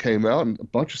stuff that came out and a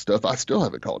bunch of stuff I still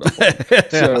haven't caught up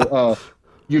on.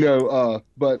 So,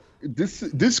 but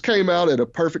this came out at a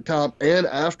perfect time and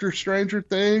after Stranger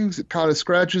Things. It kind of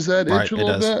scratches that itch a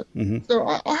little bit. Mm-hmm. So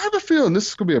I have a feeling this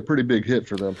is going to be a pretty big hit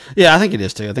for them. Yeah, I think it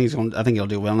is too. I think it'll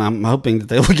do well, and I'm hoping that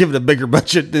they'll give it a bigger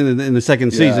budget in the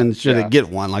second season should it get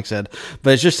one. Like I said,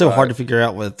 but it's just so hard to figure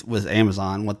out with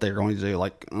Amazon what they're going to do.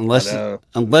 Like unless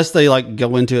they like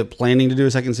go into it planning to do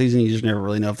a second season, you just never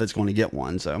really know if it's going to get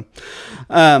one. So,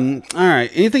 all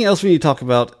right. Anything else we need to talk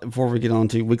about before we get on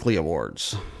to weekly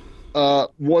awards?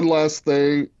 One last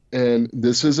thing, and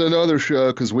this is another show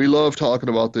because we love talking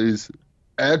about these.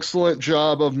 Excellent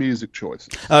job of music choices.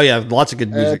 Oh yeah, lots of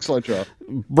good music. Excellent job.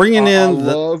 Bringing in.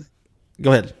 Go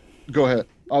ahead. Go ahead.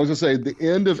 I was gonna say the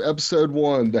end of episode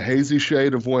 1, the Hazy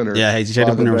Shade of Winter. Yeah, Hazy Shade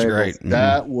of Winter was great.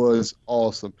 That was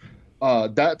awesome.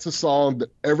 That's a song that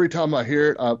every time I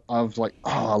hear it, I was like, oh,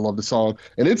 I love the song.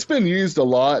 And it's been used a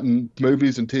lot in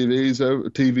movies and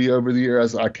TV over the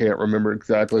years. I can't remember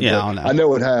exactly. Yeah, but I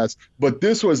know it has. But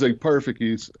this was a perfect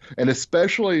use. And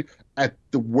especially at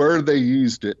where they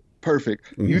used it.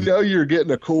 Perfect. You know you're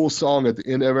getting a cool song at the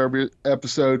end of every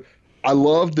episode. I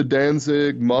love the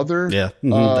Danzig Mother. Yeah,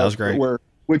 that was great.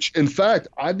 Which, in fact,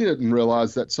 I didn't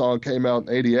realize that song came out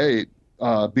in 88.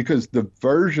 Because the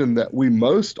version that we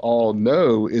most all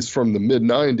know is from the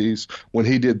mid-'90s when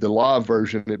he did the live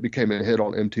version. It became a hit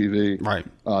on MTV. Right.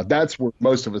 That's where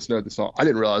most of us know the song. I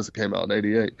didn't realize it came out in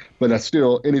 88. But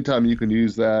anytime you can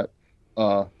use that,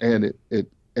 and it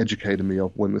educated me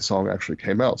of when the song actually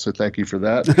came out. So thank you for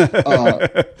that.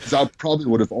 'Cause I probably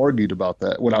would have argued about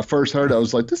that. When I first heard it, I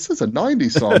was like, this is a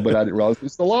 90s song, but I didn't realize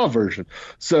it's the live version.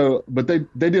 So, but they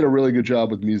did a really good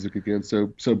job with music again.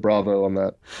 So bravo on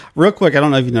that. Real quick, I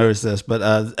don't know if you noticed this, but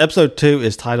episode 2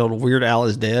 is titled Weird Al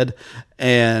is Dead.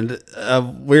 And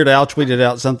Weird Al tweeted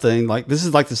out something like, this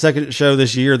is like the second show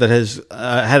this year that has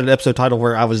had an episode title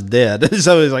where I was dead.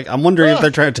 So he's like, I'm wondering if they're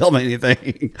trying to tell me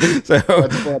anything. So,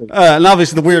 that's funny. And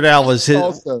obviously the Weird Al was his.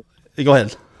 Also, go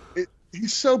ahead.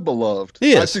 He's so beloved.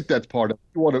 He is. I think that's part of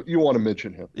it. You want to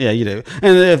mention him. Yeah, you do.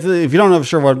 And if you don't know for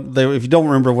sure if you don't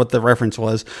remember what the reference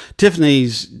was,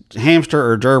 Tiffany's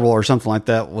hamster or gerbil or something like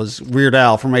that was Weird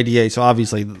Al from '88. So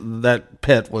obviously that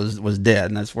pet was dead,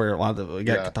 and that's where it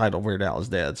got titled Weird Al is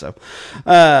Dead. So,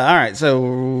 all right.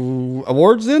 So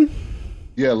awards then.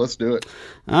 Yeah, let's do it.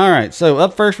 All right. So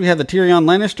up first we have the Tyrion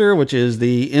Lannister, which is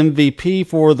the MVP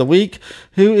for the week.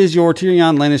 Who is your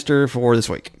Tyrion Lannister for this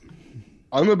week?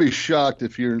 I'm gonna be shocked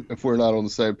if we're not on the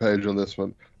same page on this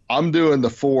one. I'm doing the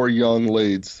 4 young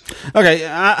leads. Okay,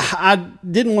 I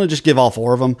didn't want to just give all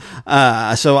 4 of them.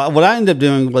 So what I ended up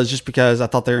doing was, just because I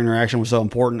thought their interaction was so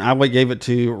important, I gave it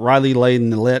to Riley Lade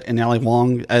and Ali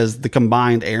Wong as the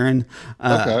combined Aaron.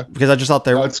 Okay. Because I just thought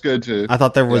that's good too. I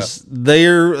thought there was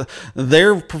their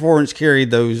performance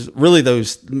carried those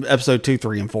episode 2,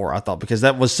 3, and 4. I thought, because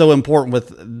that was so important with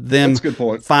them. That's a good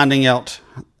point. Finding out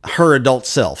her adult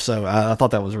self. So I thought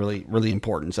that was really, really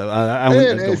important. So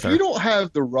if you don't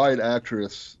have the right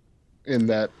actress in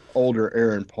that older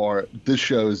Aaron part, this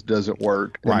show doesn't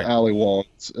work. Right. And Ali Wong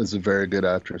is a very good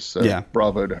actress. So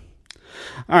bravo to her.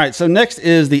 All right. So next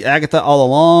is the Agatha All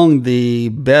Along, the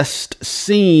best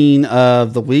scene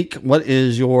of the week. What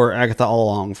is your Agatha All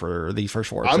Along for these first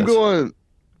 4 episodes?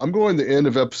 I'm going the end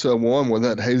of episode 1 when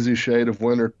that Hazy Shade of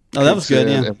Winter. Oh, that was good.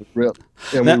 Yeah.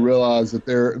 We realize that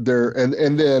they're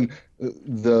and then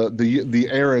the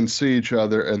Aarons see each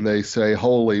other and they say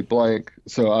holy blank.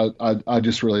 So I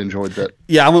just really enjoyed that.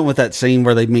 Yeah, I went with that scene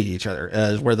where they meet each other,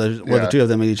 where the 2 of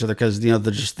them meet each other, because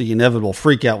just the inevitable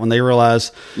freak out when they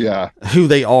realize who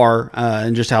they are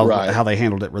and just how they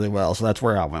handled it really well. So that's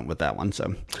where I went with that one.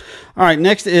 So, all right,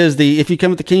 next is the If You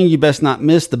Come with the King, You Best Not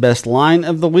Miss, the best line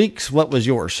of the week. What was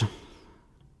yours?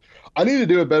 I need to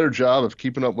do a better job of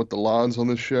keeping up with the lines on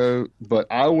this show, but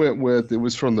I went with, it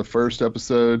was from the first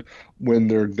episode when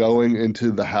they're going into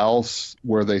the house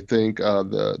where they think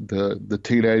the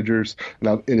teenagers,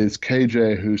 and it is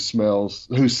KJ who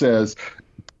says,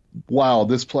 wow,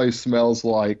 this place smells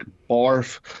like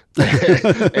barf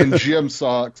and gym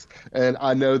socks, and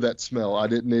I know that smell. I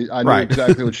knew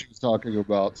exactly what she was talking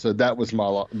about. So that was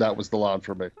the line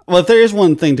for me. Well, if there is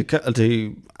one thing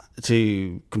to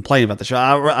complain about the show,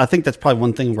 I think that's probably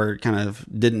one thing where it kind of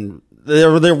didn't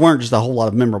there weren't just a whole lot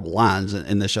of memorable lines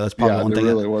in this show. That's probably one thing.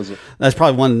 Really wasn't. That's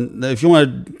probably one. If you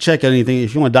want to check anything,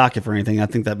 if you want to dock it for anything, I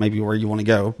think that may be where you want to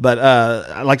go. But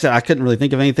like I said, I couldn't really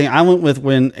think of anything. I went with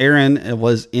when Erin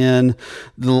was in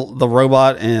the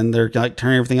robot and they're like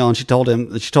turning everything on. She told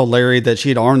Larry that she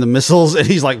had armed the missiles, and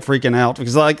he's like freaking out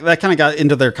because like that kind of got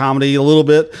into their comedy a little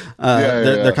bit,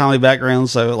 their comedy background.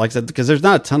 So like I said, because there's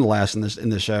not a ton of laughs in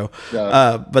this show,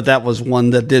 but that was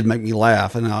one that did make me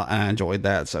laugh, and I enjoyed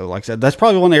that. So like I said, that's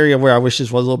probably one area where I wish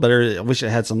this was a little better. I wish it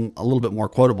had a little bit more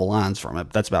quotable lines from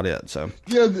it. That's about it. So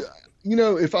yeah,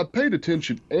 if I paid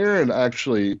attention,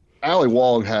 Ali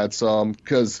Wong had some,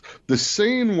 because the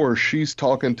scene where she's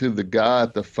talking to the guy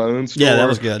at the phone store, that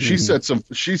was good. She said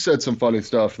some funny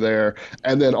stuff there,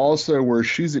 and then also where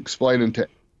she's explaining to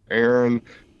Erin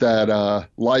that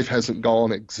life hasn't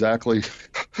gone exactly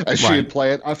as she had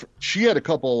planned. She had a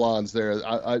couple of lines there.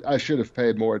 I should have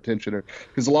paid more attention to,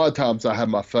 because a lot of times I have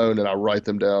my phone and I write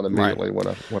them down immediately when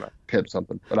I catch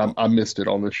something, but I missed it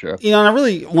on this show. And I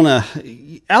really want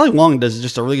to. Ali Wong does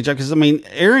just a really good job, because I mean,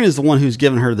 Erin is the one who's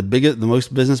given her the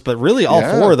most business, but really all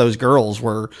four of those girls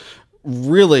were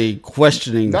really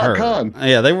questioning her.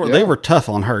 Yeah, they were tough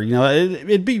on her.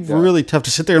 It'd be really tough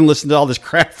to sit there and listen to all this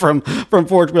crap from 4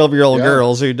 12-year-old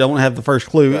girls who don't have the first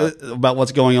clue about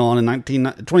what's going on in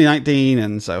 2019.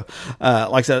 And so,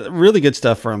 like I said, really good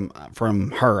stuff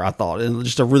from her, I thought, and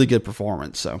just a really good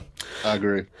performance. So I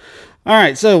agree. All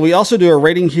right, so we also do a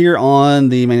rating here on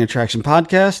the Main Attraction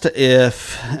podcast.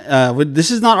 If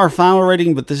this is not our final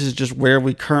rating, but this is just where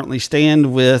we currently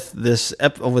stand with this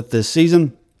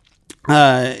season.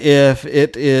 If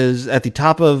it is at the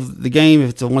top of the game, if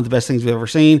it's one of the best things we've ever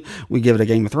seen, we give it a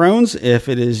Game of Thrones. If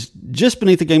it is just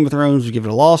beneath the Game of Thrones, we give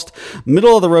it a Lost.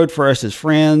 Middle of the road for us is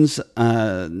Friends.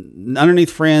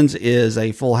 Underneath Friends is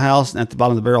a Full House, and at the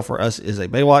bottom of the barrel for us is a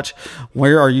Baywatch.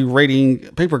 Where are you rating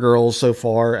Paper Girls so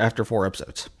far after 4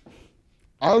 episodes?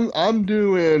 I'm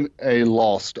doing a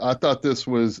Lost. I thought this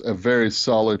was a very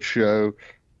solid show.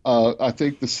 I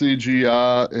think the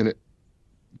CGI and it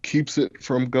keeps it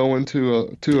from going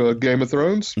to a Game of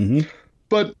Thrones. Mm-hmm.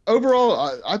 But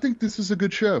overall, I think this is a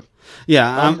good show. Yeah,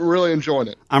 I'm really enjoying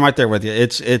it. I'm right there with you.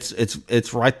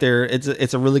 It's right there.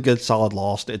 It's a really good, solid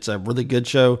Lost. It's a really good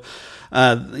show.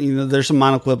 There's some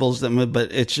minor quibbles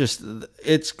but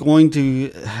it's going to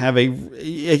have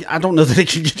I don't know that it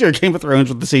can get to a Game of Thrones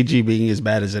with the CG being as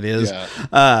bad as it is.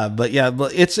 Yeah. But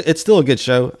it's still a good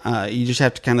show. You just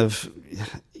have to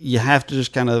you have to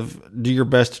just kind of do your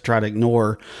best to try to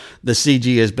ignore the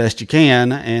CG as best you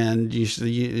can, and you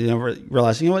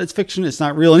realize it's fiction, it's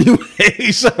not real anyway.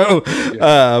 So, so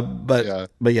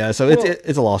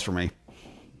it's a loss for me.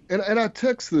 And I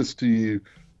text this to you.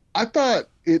 I thought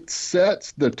it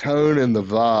sets the tone and the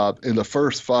vibe in the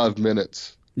first 5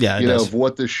 minutes. Yeah, of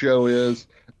what this show is,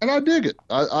 and I dig it.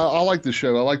 I like the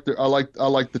show. I like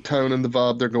the tone and the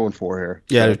vibe they're going for here.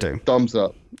 Yeah, I do too. Thumbs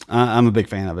up. I'm a big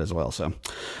fan of it as well. So,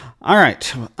 all right.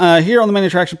 Here on the Main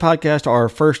Attraction podcast, our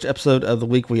first episode of the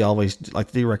week, we always like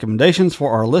to do recommendations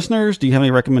for our listeners. Do you have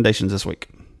any recommendations this week?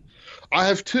 I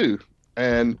have 2,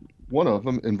 and one of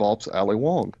them involves Ali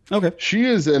Wong. Okay. She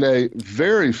is in a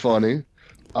very funny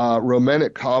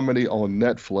romantic comedy on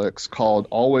Netflix called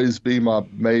Always Be My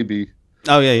Maybe.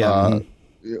 Oh, yeah.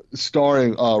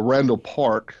 Starring Randall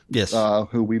Park, yes,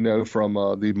 who we know from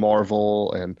the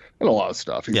Marvel and a lot of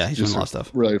stuff. He's done a lot of stuff.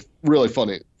 Really, really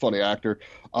funny actor.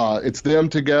 It's them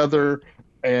together,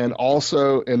 and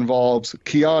also involves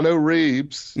Keanu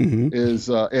Reeves is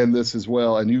in this as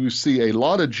well. And you see a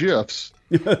lot of GIFs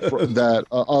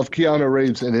of Keanu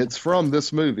Reeves, and it's from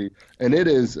this movie. And it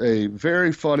is a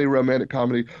very funny romantic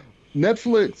comedy.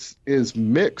 Netflix is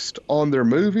mixed on their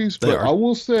movies, but I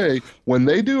will say when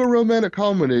they do a romantic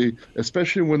comedy,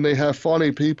 especially when they have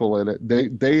funny people in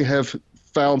it, they have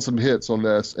found some hits on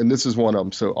this, and this is one of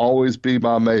them. So Always Be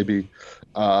My Maybe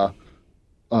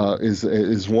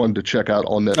is one to check out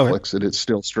on Netflix, and it's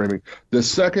still streaming. The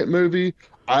second movie,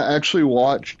 I actually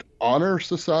watched Honor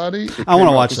Society. I want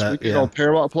to watch that. On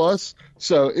Paramount Plus.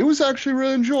 So it was actually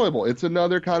really enjoyable. It's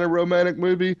another kind of romantic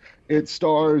movie. It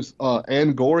stars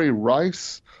Angourie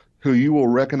Rice, who you will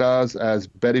recognize as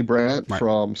Betty Brant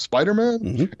from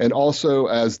Spider-Man, and also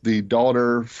as the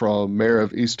daughter from Mayor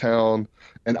of Easttown.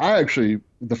 And I actually,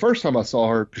 the first time I saw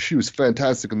her, because she was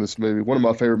fantastic in this movie, one of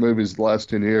my favorite movies of the last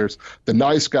 10 years, The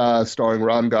Nice Guy, starring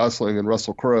Ryan Gosling and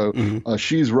Russell Crowe.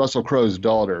 She's Russell Crowe's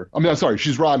daughter.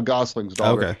 She's Ryan Gosling's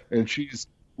daughter. Okay. And she's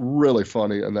really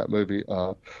funny in that movie.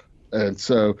 And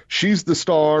so she's the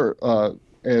star,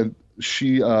 and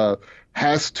she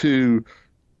has to,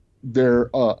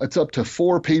 it's up to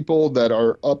 4 people that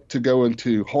are up to go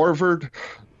into Harvard.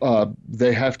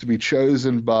 They have to be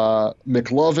chosen by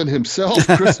McLovin himself.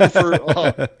 Christopher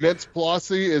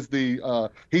Mintz-Plasse is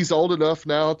he's old enough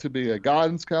now to be a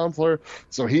guidance counselor,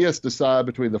 so he has to decide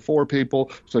between the 4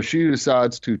 people. So she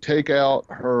decides to take out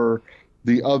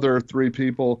the other 3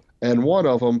 people, and one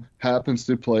of them happens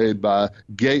to be played by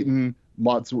Gaten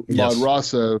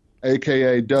Madrazo,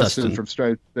 a.k.a. Dustin from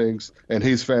Stranger Things, and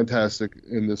he's fantastic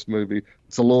in this movie.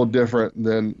 It's a little different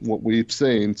than what we've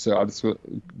seen, so I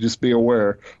just be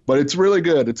aware. But it's really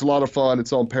good. It's a lot of fun.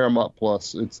 It's on Paramount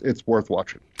Plus. It's worth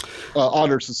watching.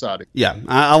 Honor Society. Yeah,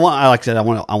 I like I said, I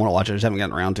want to watch it. I just haven't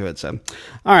gotten around to it. So,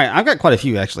 all right, I've got quite a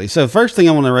few actually. So, first thing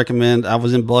I want to recommend. I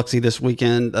was in Biloxi this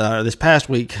past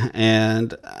week,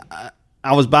 and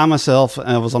I was by myself.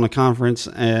 I was on a conference,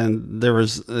 and there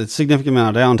was a significant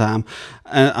amount of downtime.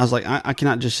 And I was like, I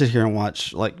cannot just sit here and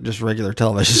watch like just regular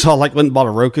television. So I went and bought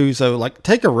a Roku. So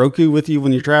take a Roku with you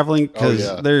when you're traveling, because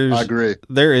I agree.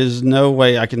 There is no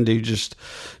way I can do just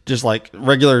like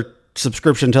regular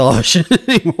subscription television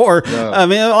anymore. No. I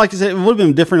mean, like I said, it would have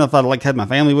been different if I'd had my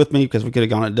family with me, because we could have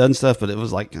gone and done stuff, but it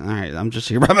was like, all right, I'm just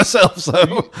here by myself.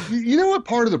 So you know what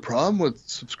part of the problem with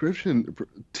subscription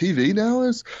TV now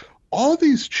is? All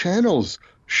these channels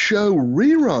show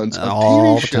reruns of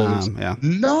all TV shows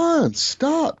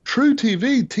non-stop. True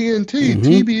TV, TNT,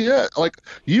 TBS, like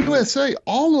USA,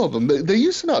 all of them. They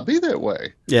used to not be that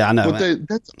way. Yeah, I know. But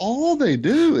that's all they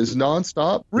do is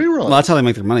non-stop reruns. Well, that's how they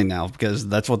make their money now, because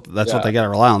that's what they got to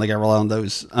rely on. They got to rely on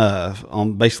those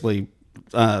on basically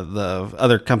the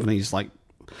other companies like.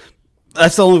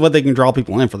 That's the only way they can draw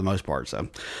people in for the most part. So,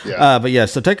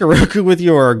 so take a Roku with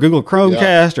you, or a Google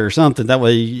Chromecast or something. That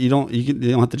way you don't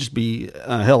have to just be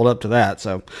held up to that.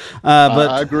 So, but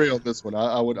I agree on this one.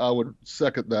 I would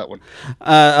second that one.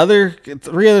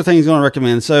 3 other things I want to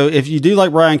recommend. So, if you do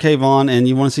like Brian K. Vaughan and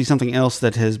you want to see something else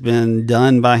that has been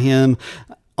done by him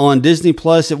on Disney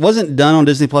Plus, it wasn't done on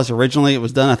Disney Plus originally. It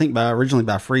was done, I think, originally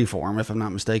by Freeform, if I'm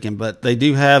not mistaken. But they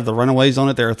do have The Runaways on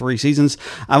it. There are 3 seasons.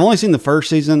 I've only seen the first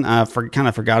season. I kind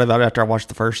of forgot about it after I watched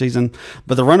the first season.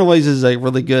 But The Runaways is a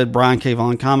really good Brian K.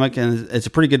 Vaughan comic, and it's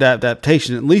a pretty good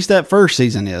adaptation. At least that first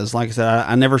season is. Like I said,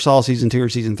 I never saw season 2 or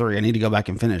season 3. I need to go back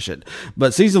and finish it.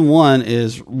 But season 1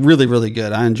 is really, really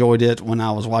good. I enjoyed it when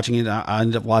I was watching it. I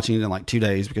ended up watching it in like 2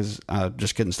 days because I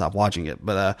just couldn't stop watching it.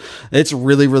 But it's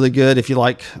really, really good if you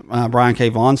like Brian K.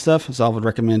 Vaughan stuff, so I would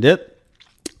recommend it.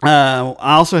 I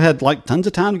also had tons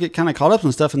of time to get kind of caught up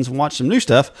on stuff and watch some new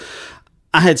stuff.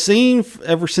 I had seen,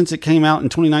 ever since it came out in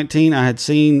 2019, I had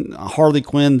seen Harley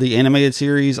Quinn, the animated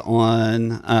series,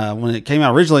 on when it came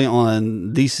out originally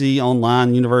on DC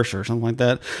Online Universe or something like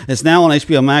that. It's now on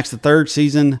HBO Max. The 3rd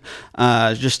season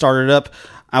just started up.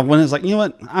 I went and was like, you know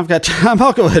what? I've got time.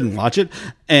 I'll go ahead and watch it.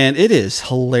 And it is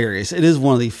hilarious. It is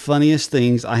one of the funniest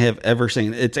things I have ever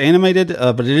seen. It's animated,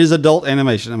 but it is adult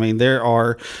animation. I mean, there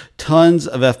are tons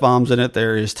of F-bombs in it.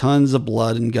 There is tons of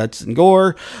blood and guts and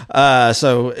gore.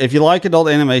 So if you like adult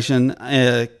animation,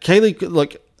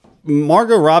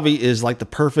 Margot Robbie is like the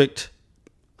perfect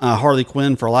Harley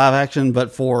Quinn for live action,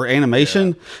 but for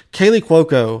animation, Kaley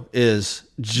Cuoco is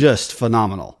just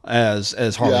phenomenal as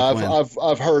Harley Quinn.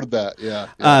 I've heard that. Yeah.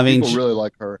 I mean, people really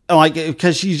like her.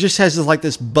 Because she just has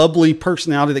this bubbly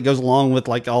personality that goes along with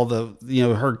all the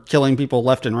her killing people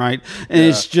left and right, and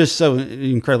it's just so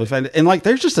incredibly fun. And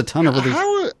there's just a ton of these.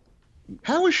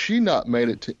 How has she not made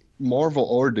it to Marvel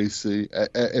or DC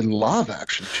in live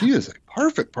action? She is a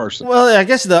perfect person. Well, I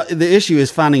guess the issue is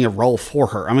finding a role for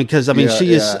her. I mean, because her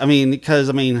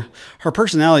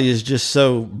personality is just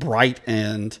so bright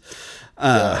and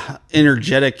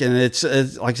energetic, and it's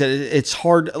like I said, it's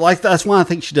hard. That's why I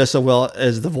think she does so well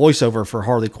as the voiceover for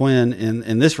Harley Quinn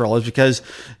in this role, is because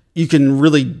you can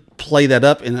really play that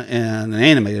up in an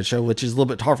animated show, which is a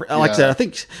little bit hard for. Like I said, I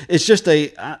think it's just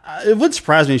it wouldn't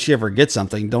surprise me if she ever gets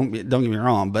something. Don't get me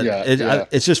wrong, but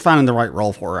it's just finding the right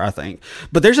role for her, I think.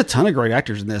 But there's a ton of great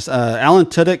actors in this. Alan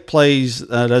Tudyk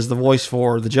does the voice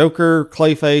for the Joker,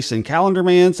 Clayface, and Calendar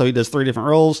Man, so he does 3 different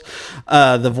roles.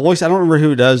 The voice, I don't remember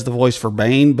who does the voice for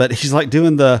Bane, but he's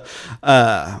doing the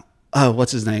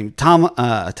what's his name? Tom,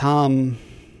 guy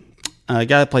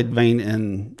that played Bane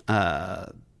in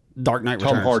Dark Knight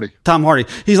Returns. Tom Hardy.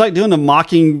 He's doing a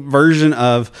mocking version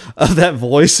of that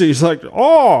voice. He's like,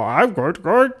 "Oh, I'm going to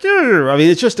go kill you." I mean,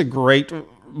 it's just a great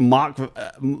mock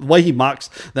way he mocks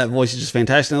that voice is just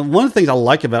fantastic. And one of the things I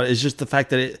like about it is just the fact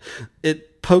that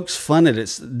it pokes fun at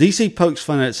DC pokes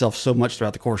fun at itself so much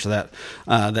throughout the course of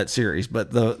that series.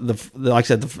 But the like I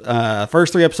said, the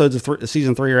first 3 episodes of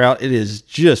season 3 are out. It is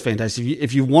just fantastic.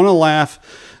 If you want to laugh,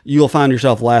 you'll find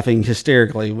yourself laughing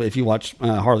hysterically if you watch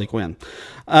Harley Quinn.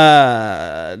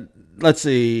 let's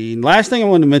see. Last thing I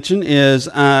wanted to mention is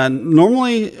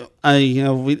normally,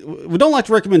 we don't like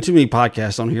to recommend too many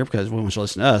podcasts on here because we want you to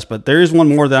listen to us. But there is one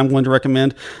more that I'm going to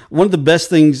recommend. One of the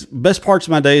best parts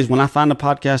of my day is when I find a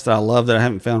podcast that I love that I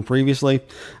haven't found previously.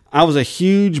 I was a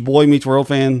huge Boy Meets World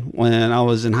fan when I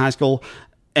was in high school,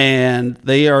 and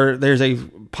there's a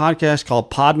podcast called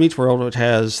Pod Meets World, which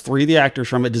has 3 of the actors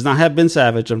from it. It does not have Ben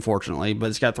Savage, unfortunately, but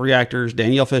it's got 3 actors,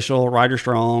 Danielle Fishel, Ryder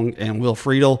Strong, and Will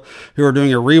Friedle, who are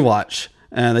doing a rewatch.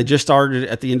 And they just started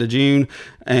at the end of June.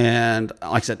 And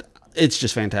like I said, it's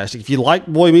just fantastic. If you like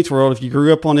Boy Meets World, if you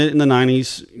grew up on it in the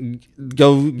 90s,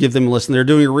 go give them a listen. They're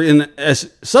doing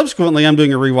subsequently, I'm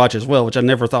doing a rewatch as well, which I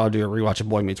never thought I'd do a rewatch of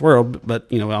Boy Meets World, but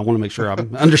I want to make sure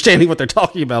I'm understanding what they're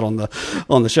talking about on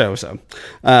the show. So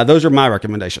those are my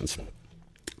recommendations.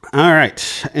 All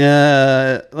right.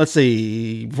 Let's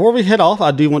see. Before we head off,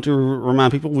 I do want to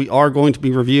remind people we are going to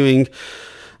be reviewing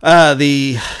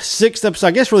the 6th episode,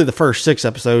 I guess really the first 6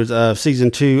 episodes of season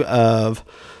 2 of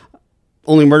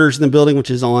Only Murders in the Building,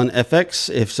 which is on FX.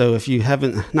 If you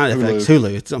haven't, not FX,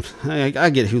 Hulu. I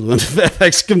get Hulu and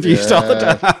FX confused all the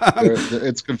time.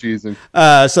 It's confusing.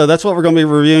 So that's what we're going to be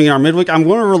reviewing in our midweek. I'm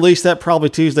going to release that probably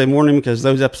Tuesday morning because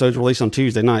those episodes release on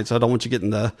Tuesday night. So I don't want you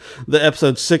getting the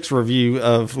episode 6 review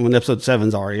of when episode 7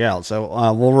 is already out. So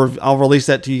I'll release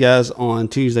that to you guys on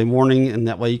Tuesday morning, and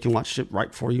that way you can watch it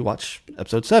right before you watch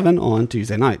episode 7 on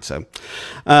Tuesday night. So,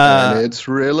 and it's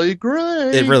really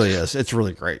great. It really is. It's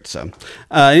really great. So,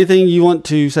 anything you want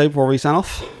to say before we sign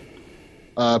off?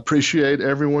 Appreciate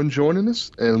everyone joining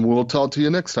us, and we'll talk to you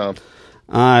next time.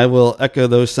 I will echo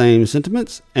those same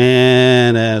sentiments.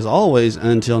 And as always,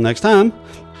 until next time,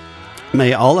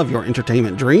 may all of your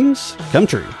entertainment dreams come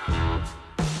true.